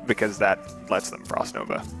 8 because that lets them Frost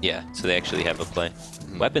Nova. Yeah, so they actually have a play.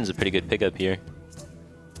 Weapon's a pretty good pickup here.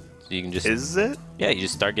 So you can just... Is it? Yeah, you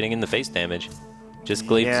just start getting in the face damage. Just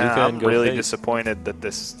glaive Yeah, Zuka I'm and go really face. disappointed that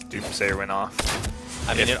this Doomsayer went off.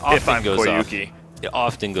 I mean, it if often I'm goes Koyuki. off. It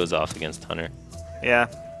often goes off against Hunter. Yeah,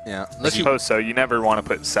 Yeah. I Unless you, suppose so. You never want to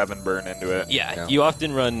put 7 burn into it. Yeah, Yeah. you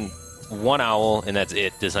often run one Owl, and that's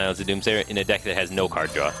it, to silence the Doomsayer, in a deck that has no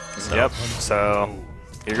card draw. So, Yep, so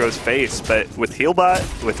here goes face, but with Healbot,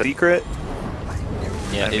 with a secret,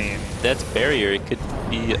 yeah, I if mean- that's barrier, it could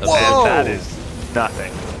be a Whoa! that is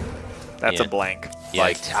nothing. That's Yeah. a blank. Yeah,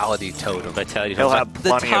 Vitality Totem. Vitality He'll Totem. have The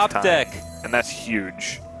plenty top of time, deck. and that's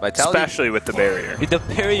huge. Vitality- Especially with the barrier. The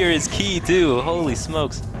barrier is key too. Holy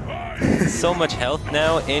smokes. So much health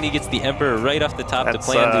now, and he gets the Emperor right off the top That's, to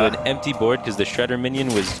play onto an empty board because the Shredder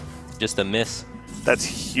minion was just a miss. That's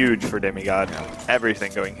huge for Demigod.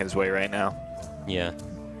 Everything going his way right now. Yeah.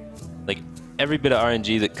 Like, every bit of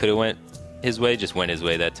RNG that could have went his way just went his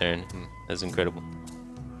way that turn. That's incredible.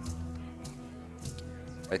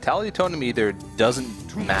 Vitality Totem either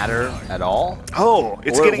doesn't matter at all, Oh,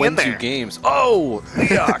 it's or it getting in wins there. you games. Oh,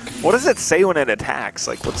 yuck. What does it say when it attacks?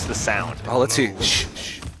 Like, what's the sound? Oh, let's see. Shh,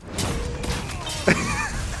 shh.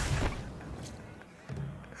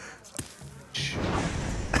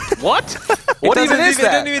 What? What even is It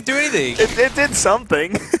that? didn't even do anything. It did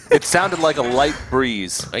something. It sounded like a light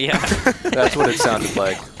breeze. Oh, yeah. That's what it sounded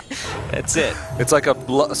like. That's it. It's like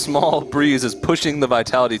a small breeze is pushing the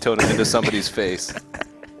Vitality Totem into somebody's face.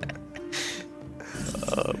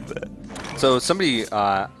 So somebody,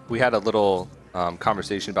 we had a little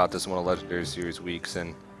conversation about this in one of Legendary Series weeks,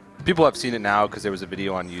 and people have seen it now because there was a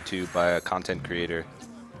video on YouTube by a content creator.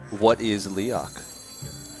 What is Leok?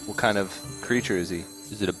 What kind of creature is he?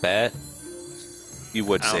 Is it a bat? You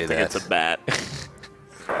would I say don't think that. it's a bat.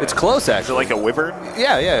 It's close, Is it actually. like a wyvern?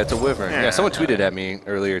 Yeah, it's a wyvern. Yeah, Yeah. someone tweeted at me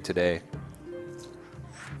earlier today.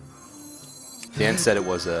 Dan said it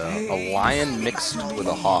was a lion mixed with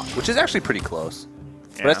a hawk, which is actually pretty close.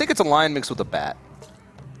 But I Yeah. think it's a lion mixed with a bat.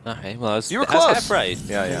 Alright, well, You were I was close. half right.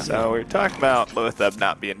 Yeah. So we're talking about Lothab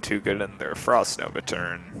not being too good in their Frost Nova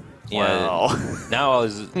turn. Yeah. Well, Now,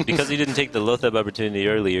 because he didn't take the Lothab opportunity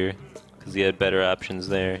earlier, because he had better options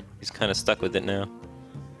there, he's kind of stuck with it now.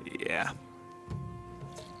 yeah.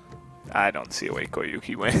 I don't see a way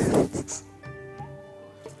Koyuki wins.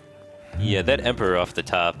 Yeah, that Emperor off the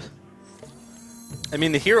top. I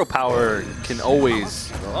mean, the hero power can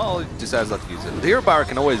always, well, it just has left to use it. The hero power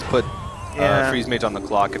can always put Yeah. freeze mage on the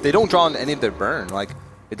clock. If they don't draw on any of their burn, like,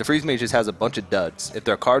 if the freeze mage just has a bunch of duds, if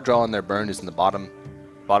their card draw on their burn is in the bottom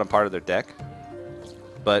part of their deck.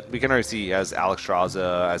 But we can already see as Alex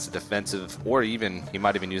Straza as a defensive, or even, he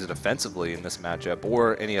might even use it offensively in this matchup,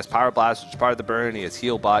 or, and he has Power Blast, which is part of the burn, he has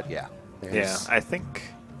Heal Bot, yeah. Yeah, There's- I think.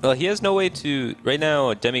 Well, he has no way to... Right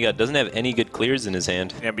now, Demigod doesn't have any good clears in his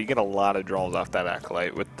hand. Yeah, but you get a lot of draws off that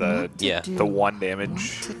Acolyte with the Yeah. the 1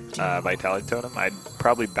 damage Vitality Totem. I'd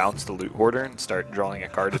probably bounce the Loot Hoarder and start drawing a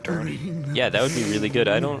card a turn. Yeah, that would be really good.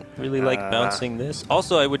 I don't really like bouncing this.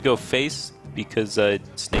 Also, I would go face, because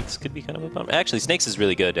Snakes could be kind of a bummer. Actually, Snakes is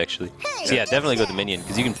really good, actually. So yeah, definitely go with the minion,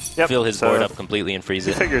 because you can Yep, fill his so- board up completely and freeze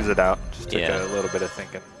He it. figures it out. Just took Yeah. a little bit of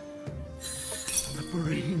thinking.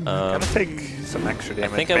 Um, Gonna take some extra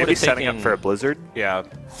damage. think I Maybe would've setting up taken- for a Blizzard. Yeah.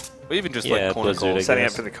 But even just Yeah, like Kona Blizzard, I Gold. guess. Setting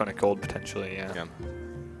up for the Kona Cold, potentially, yeah. Yeah.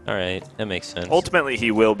 all right, that makes sense. Ultimately,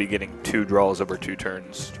 he will be getting 2 draws over 2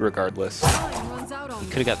 turns, regardless.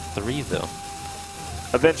 Could have got 3, though.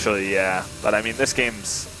 Eventually, yeah. But I mean, this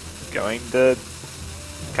game's going to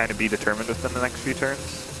kind of be determined within the next few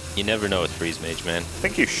turns. You never know with Freeze Mage, man. I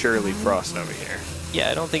think you surely Frost Nova here. Yeah,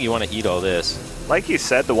 I don't think you want to eat all this. Like you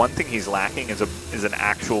said, the one thing he's lacking is an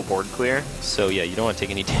actual board clear. So yeah, you don't want to take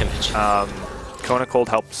any damage. Kona Cold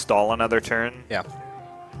helps stall another turn, Yeah.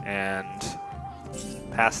 and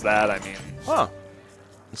past that, I mean, Huh.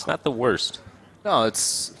 It's not the worst. No,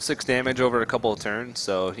 it's 6 damage over a couple of turns,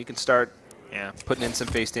 so he can start yeah, putting in some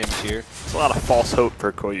face damage here. it's a lot of false hope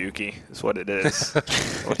for Koyuki, is what it is.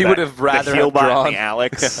 With He would have rather the have Healbot and drawn- the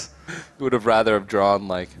Alex. He would have rather have drawn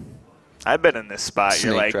like I've been in this spot.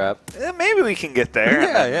 You're Snake like, trap. Maybe we can get there.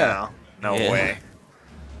 Yeah, And yeah. No Yeah. way.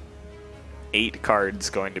 8 cards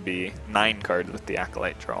going to be 9 cards with the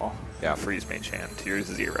Acolyte draw. Yeah. Freeze Mage hand. Here's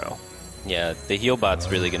 0. Yeah, the heal bot's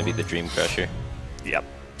really going to be the dream crusher. Yep.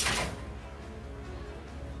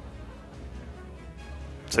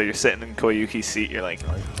 So you're sitting in Koyuki's seat, you're like,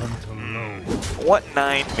 what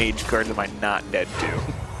 9 mage cards am I not dead to?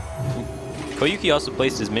 Koyuki also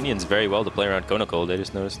placed his minions very well to play around Kona Cold. I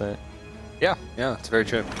just noticed that. Yeah, yeah, it's very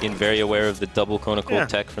true. Being very aware of the double Kona Cold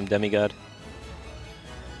tech from Demigod.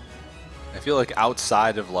 I feel like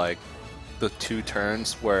outside of like the 2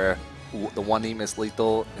 turns where the one he missed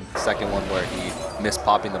lethal and the second one where he missed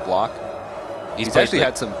popping the block, he's actually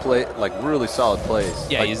had some really solid plays.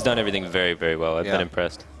 Yeah, like, he's done everything very, very well. I've been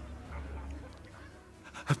impressed.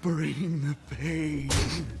 Bring the pain.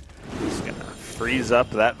 He's gonna freeze up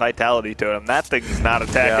that vitality totem. That thing's not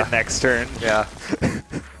attacking next turn. Yeah.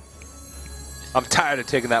 I'm tired of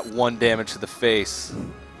taking that 1 damage to the face.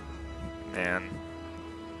 Man.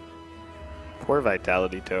 Poor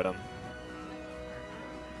vitality totem.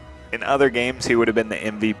 In other games, he would have been the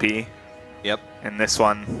MVP. Yep. In this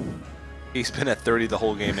one, he's been at 30 the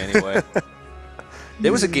whole game anyway.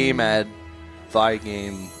 There was a game at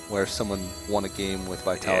Game where someone won a game with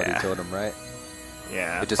Vitality Totem, right?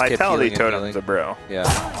 Yeah, it just Vitality Totem's a bro. Yeah.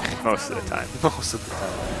 Most of the time. Most of the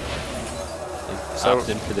time. So,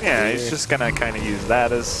 in for the he's just going to kind of use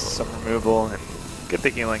that as some removal and get the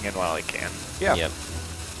healing in while he can. Yeah. Yep.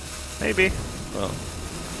 Maybe. Well.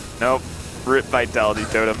 Nope. Rip Vitality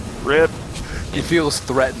Totem. Rip. He feels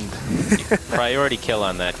threatened. Priority kill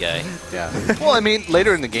on that guy. Yeah. Well, I mean,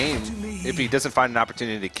 later in the game, if he doesn't find an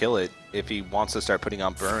opportunity to kill it, if he wants to start putting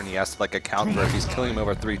on burn, he has to like account for if he's killing him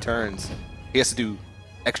over 3 turns. He has to do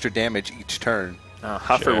extra damage each turn.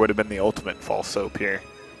 Huffer would have been the ultimate false soap here.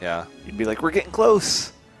 Yeah. You'd be like, we're getting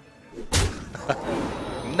close.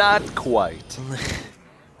 Not quite.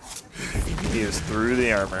 He is through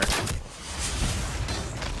the armor.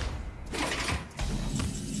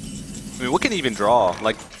 I mean, what can he even draw?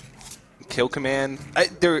 Like, kill command?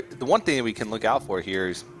 The one thing that we can look out for here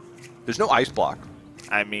is there's no ice block.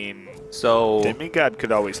 I mean, so Demigod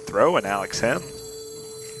could always throw an Alex him.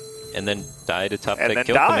 And then die to top And deck then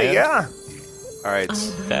kill die, command. yeah. All right.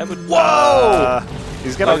 That would. Whoa!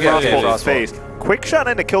 He's going to frostbolt his frostbolt. face. Quick shot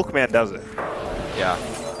into kill command does it. Yeah.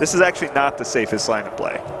 This is actually not the safest line of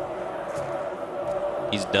play.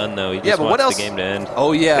 He's done though. He just Yeah, but what wants else? the game to end.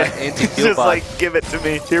 Oh yeah, He's anti-heal just bot. like, give it to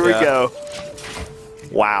me. Here we go.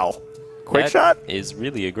 Wow. Quick shot? Is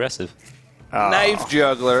really aggressive. Knife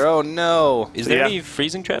juggler. Oh no. Is there any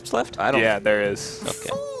freezing traps left? I don't. Yeah, there is. Okay.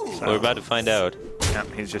 We're about to find out. Yep,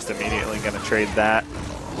 he's just immediately going to trade that.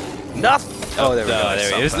 Nothing. Oh, there we go.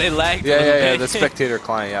 There he is. They lagged. Yeah, a little yeah. bit. The spectator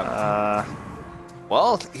client. Yeah.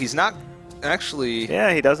 Well, he's not actually.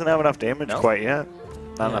 Yeah, he doesn't have enough damage No. quite yet.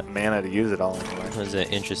 Not enough mana to use it all anyway. That was an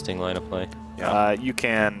interesting line of play. You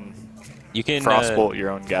can You can frostbolt your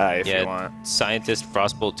own guy if you want. Scientist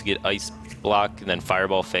frostbolt to get ice block, and then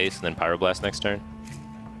fireball face, and then pyroblast next turn.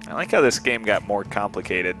 I like how this game got more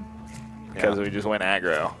complicated because we just went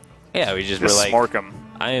aggro. Yeah, we just Just were like, smork him.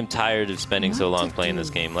 I am tired of spending so long playing this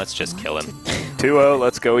game. Let's just kill him. 2-0,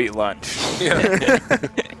 let's go eat lunch. Yeah.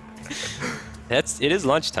 It is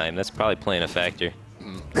lunchtime. That's probably playing a factor.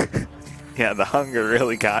 Yeah, the hunger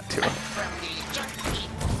really got to him.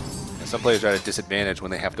 Some players are at a disadvantage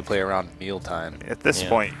when they have to play around mealtime. At this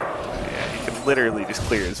point, yeah, you can literally just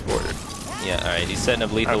clear his board. Yeah, all right. He's setting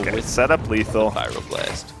up lethal Okay, with set up lethal.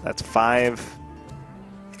 pyroblast. That's 5.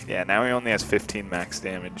 Yeah, now he only has 15 max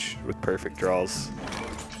damage with perfect draws.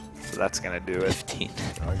 So that's going to do it. 15.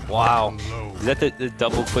 Wow. Is that the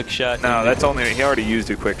double quick shot? No, that's only, he already used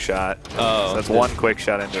a quick shot. Oh. So that's one quick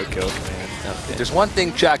shot into a kill command. Okay. There's one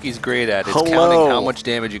thing Chaki's great at. It's Hello. counting how much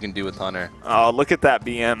damage you can do with Hunter. Oh, look at that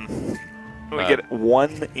BM. We get one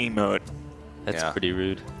emote. That's Yeah. pretty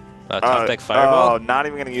rude. Top deck fireball? Oh, not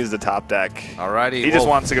even going to use the top deck. Alrighty. He just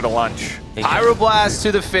wants to go to lunch. Pyroblast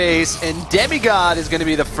to the face, and Demigod is going to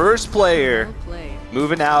be the first player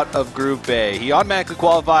moving out of Group A. He automatically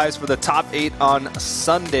qualifies for the top 8 on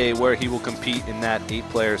Sunday, where he will compete in that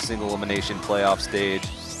 8-player single elimination playoff stage.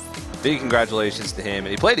 Big congratulations to him. And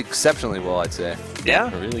he played exceptionally well, I'd say. Yeah.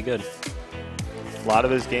 Really good. A lot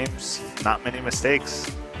of his games, not many mistakes.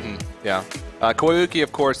 Yeah. Koyuki,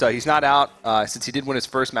 of course, he's not out. Since he did win his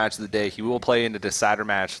first match of the day, he will play in the decider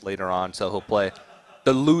match later on. So he'll play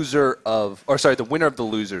the the winner of the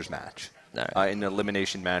losers match in the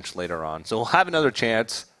elimination match later on. So he'll have another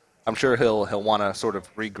chance. I'm sure he'll want to sort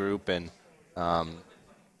of regroup and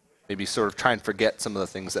maybe sort of try and forget some of the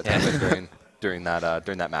things that happened during that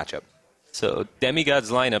matchup. So Demigod's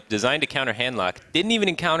lineup, designed to counter handlock, didn't even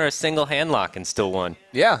encounter a single handlock and still won.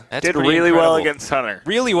 Yeah. That's Did pretty really well incredible. against Hunter.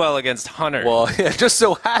 Really well against Hunter. Well, it just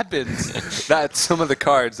so happens that some of the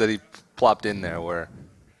cards that he plopped in there were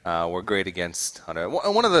were great against Hunter.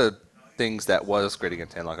 One of the things that was great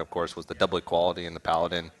against Handlock, of course, was the double equality in the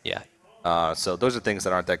Paladin. Yeah. So those are things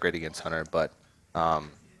that aren't that great against Hunter, but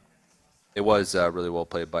it was really well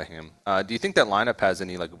played by him. Do you think that lineup has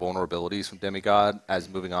any like vulnerabilities from Demigod as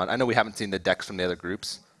moving on? I know we haven't seen the decks from the other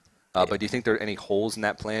groups, but do you think there are any holes in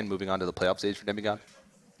that plan moving on to the playoff stage for Demigod?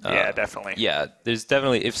 Yeah, definitely. Yeah, there's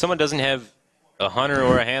definitely, if someone doesn't have a Hunter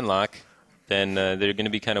or a Handlock, then they're going to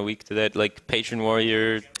be kind of weak to that, like Patron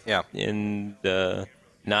Warrior in the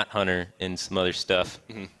not Hunter and some other stuff.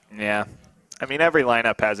 Yeah. I mean, every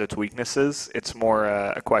lineup has its weaknesses. It's more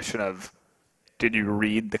a question of, did you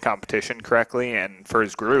read the competition correctly? And for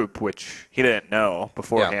his group, which he didn't know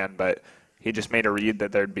beforehand, but he just made a read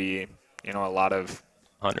that there'd be, a lot of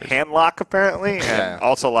Hunters. Handlock apparently, and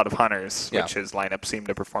also a lot of Hunters, which his lineup seemed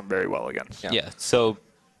to perform very well against. Yeah, so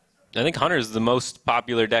I think Hunter is the most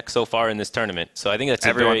popular deck so far in this tournament. So I think that's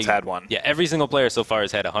everyone's had one. Yeah, every single player so far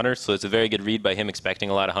has had a Hunter, so it's a very good read by him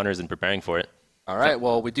expecting a lot of Hunters and preparing for it. All right,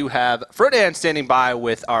 well, we do have Frodan standing by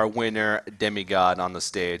with our winner, Demigod, on the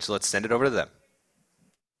stage. Let's send it over to them.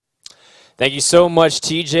 Thank you so much,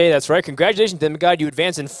 TJ. That's right. Congratulations, Demigod. You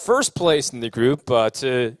advance in first place in the group.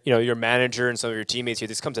 To your manager and some of your teammates here,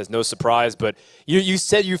 this comes as no surprise. But you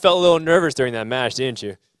said you felt a little nervous during that match, didn't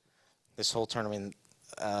you? This whole tournament,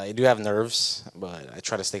 I do have nerves, but I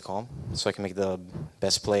try to stay calm so I can make the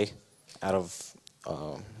best play out of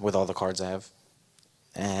with all the cards I have.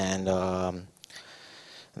 And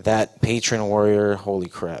that Patron Warrior, holy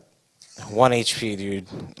crap, 1 HP, dude.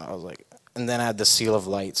 I was like, and then I had the Seal of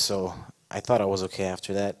Light, so I thought I was okay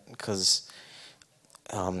after that because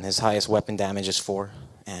his highest weapon damage is 4,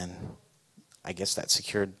 and I guess that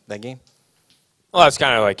secured that game. Well, that's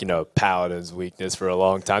kind of like, Paladin's weakness for a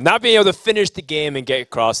long time. Not being able to finish the game and get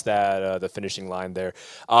across that the finishing line there.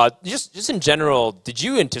 Just in general, did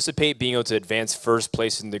you anticipate being able to advance first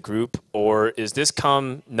place in the group, or is this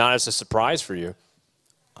come not as a surprise for you?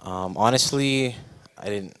 Honestly, I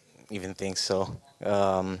didn't even think so.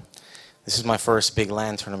 This is my first big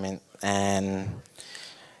LAN tournament, and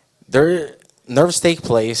nerves take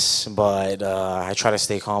place, but I try to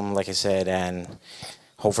stay calm, like I said, and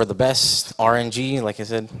hope for the best. RNG, like I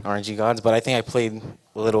said, RNG gods, but I think I played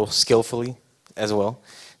a little skillfully as well.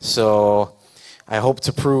 So I hope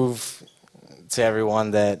to prove to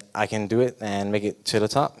everyone that I can do it and make it to the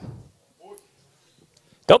top.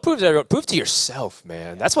 Don't prove to everyone. Prove to yourself,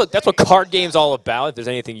 man. That's what card game's all about. If there's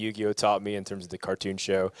anything Yu-Gi-Oh taught me in terms of the cartoon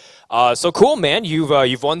show. So cool, man.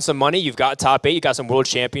 You've won some money. You've got top 8. You got some world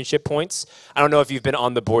championship points. I don't know if you've been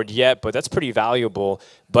on the board yet, but that's pretty valuable.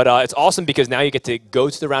 But it's awesome because now you get to go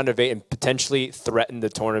to the round of 8 and potentially threaten the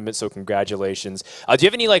tournament. So congratulations. Do you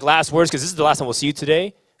have any last words? Because this is the last time we'll see you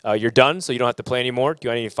today. You're done, so you don't have to play anymore. Do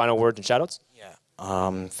you have any final words and shoutouts? Yeah.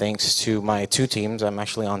 Thanks to my 2 teams. I'm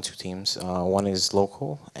actually on 2 teams. One is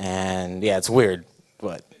local, and yeah, it's weird,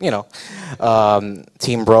 but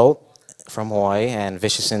Team Bro from Hawaii and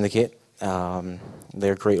Vicious Syndicate.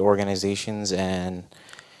 They're great organizations, and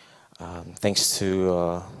thanks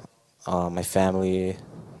to my family,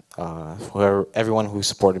 everyone who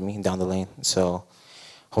supported me down the lane. So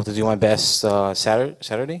hope to do my best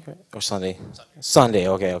Saturday or Sunday? Sunday.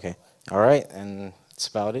 Okay. All right, and that's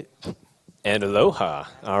about it. And aloha.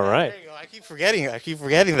 All right. There you go. I keep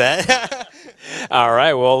forgetting that. All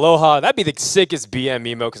right. Well, aloha. That'd be the sickest BM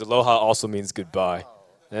emo because aloha also means goodbye.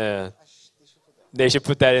 Yeah. They should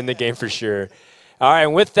put that in the game for sure. All right.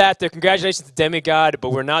 And with that, congratulations to Demigod, but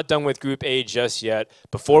we're not done with Group A just yet.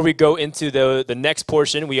 Before we go into the next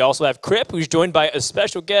portion, we also have Crip, who's joined by a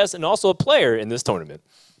special guest and also a player in this tournament.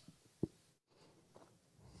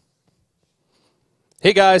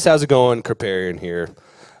 Hey guys, how's it going? Kriparian here.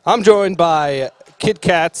 I'm joined by Kit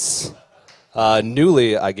Kats,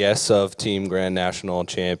 newly, I guess, of Team Grand National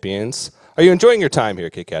Champions. Are you enjoying your time here,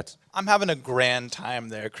 Kit Kats? I'm having a grand time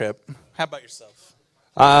there, Crip. How about yourself?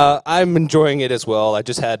 I'm enjoying it as well. I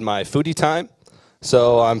just had my foodie time,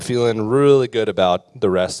 so I'm feeling really good about the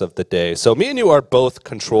rest of the day. So me and you are both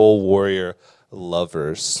Control Warrior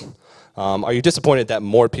lovers. Are you disappointed that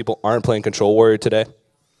more people aren't playing Control Warrior today?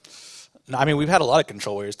 No, I mean, we've had a lot of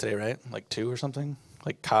Control Warriors today, right? Like 2 or something?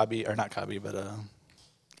 Like Kabi, or not Kabi, but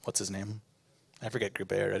what's his name? I forget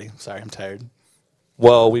Group A already. Sorry, I'm tired.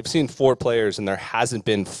 Well, we've seen 4 players, and there hasn't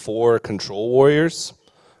been 4 Control Warriors,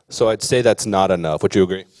 so I'd say that's not enough. Would you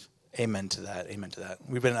agree? Amen to that. Amen to that.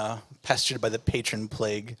 We've been pestered by the patron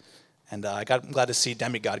plague, and I'm glad to see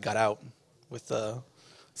Demigod got out with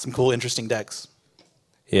some cool, interesting decks.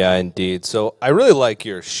 Yeah, indeed. So I really like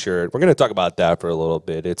your shirt. We're going to talk about that for a little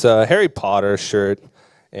bit. It's a Harry Potter shirt,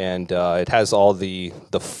 and it has all the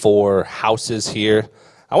 4 houses here.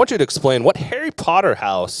 I want you to explain what Harry Potter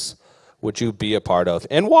house would you be a part of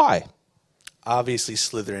and why? Obviously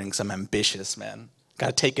Slytherin, because I'm ambitious, man. Got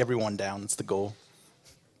to take everyone down. That's the goal.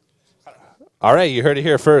 All right, you heard it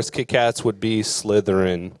here first. Kit Kats would be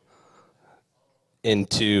Slytherin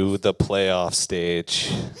into the playoff stage.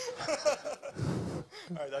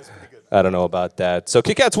 All right, that's pretty good. I don't know about that. So,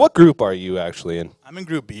 Kit Kats, what group are you actually in? I'm in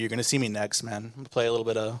Group B. You're gonna see me next, man. I'm gonna play a little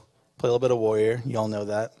bit of Warrior. You all know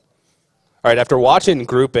that. All right, after watching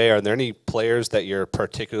Group A, are there any players that you're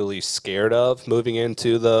particularly scared of moving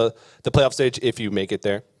into the playoff stage if you make it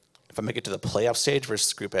there? If I make it to the playoff stage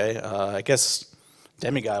versus Group A, I guess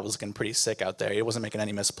Demigod was looking pretty sick out there. He wasn't making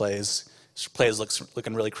any misplays. His plays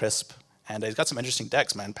looking really crisp. And he's got some interesting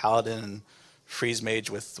decks, man. Paladin and Freeze Mage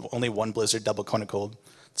with only one Blizzard, double Cone of Cold.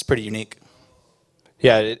 It's pretty unique.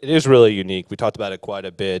 Yeah, it is really unique. We talked about it quite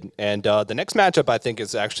a bit. And the next matchup, I think,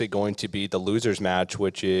 is actually going to be the losers match,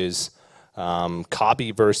 which is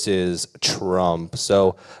Kabi versus Trump.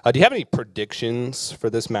 So do you have any predictions for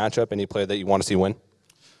this matchup? Any player that you want to see win?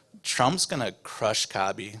 Trump's going to crush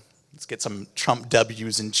Kabi. Let's get some Trump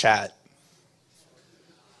W's in chat.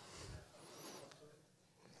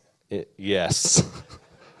 Yes.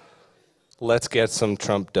 Let's get some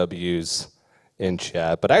Trump W's in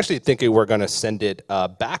chat. But I actually think we're going to send it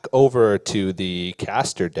back over to the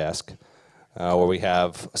caster desk where we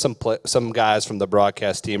have some guys from the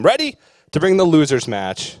broadcast team ready to bring the losers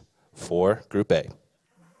match for Group A.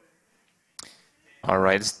 All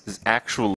right, this is actual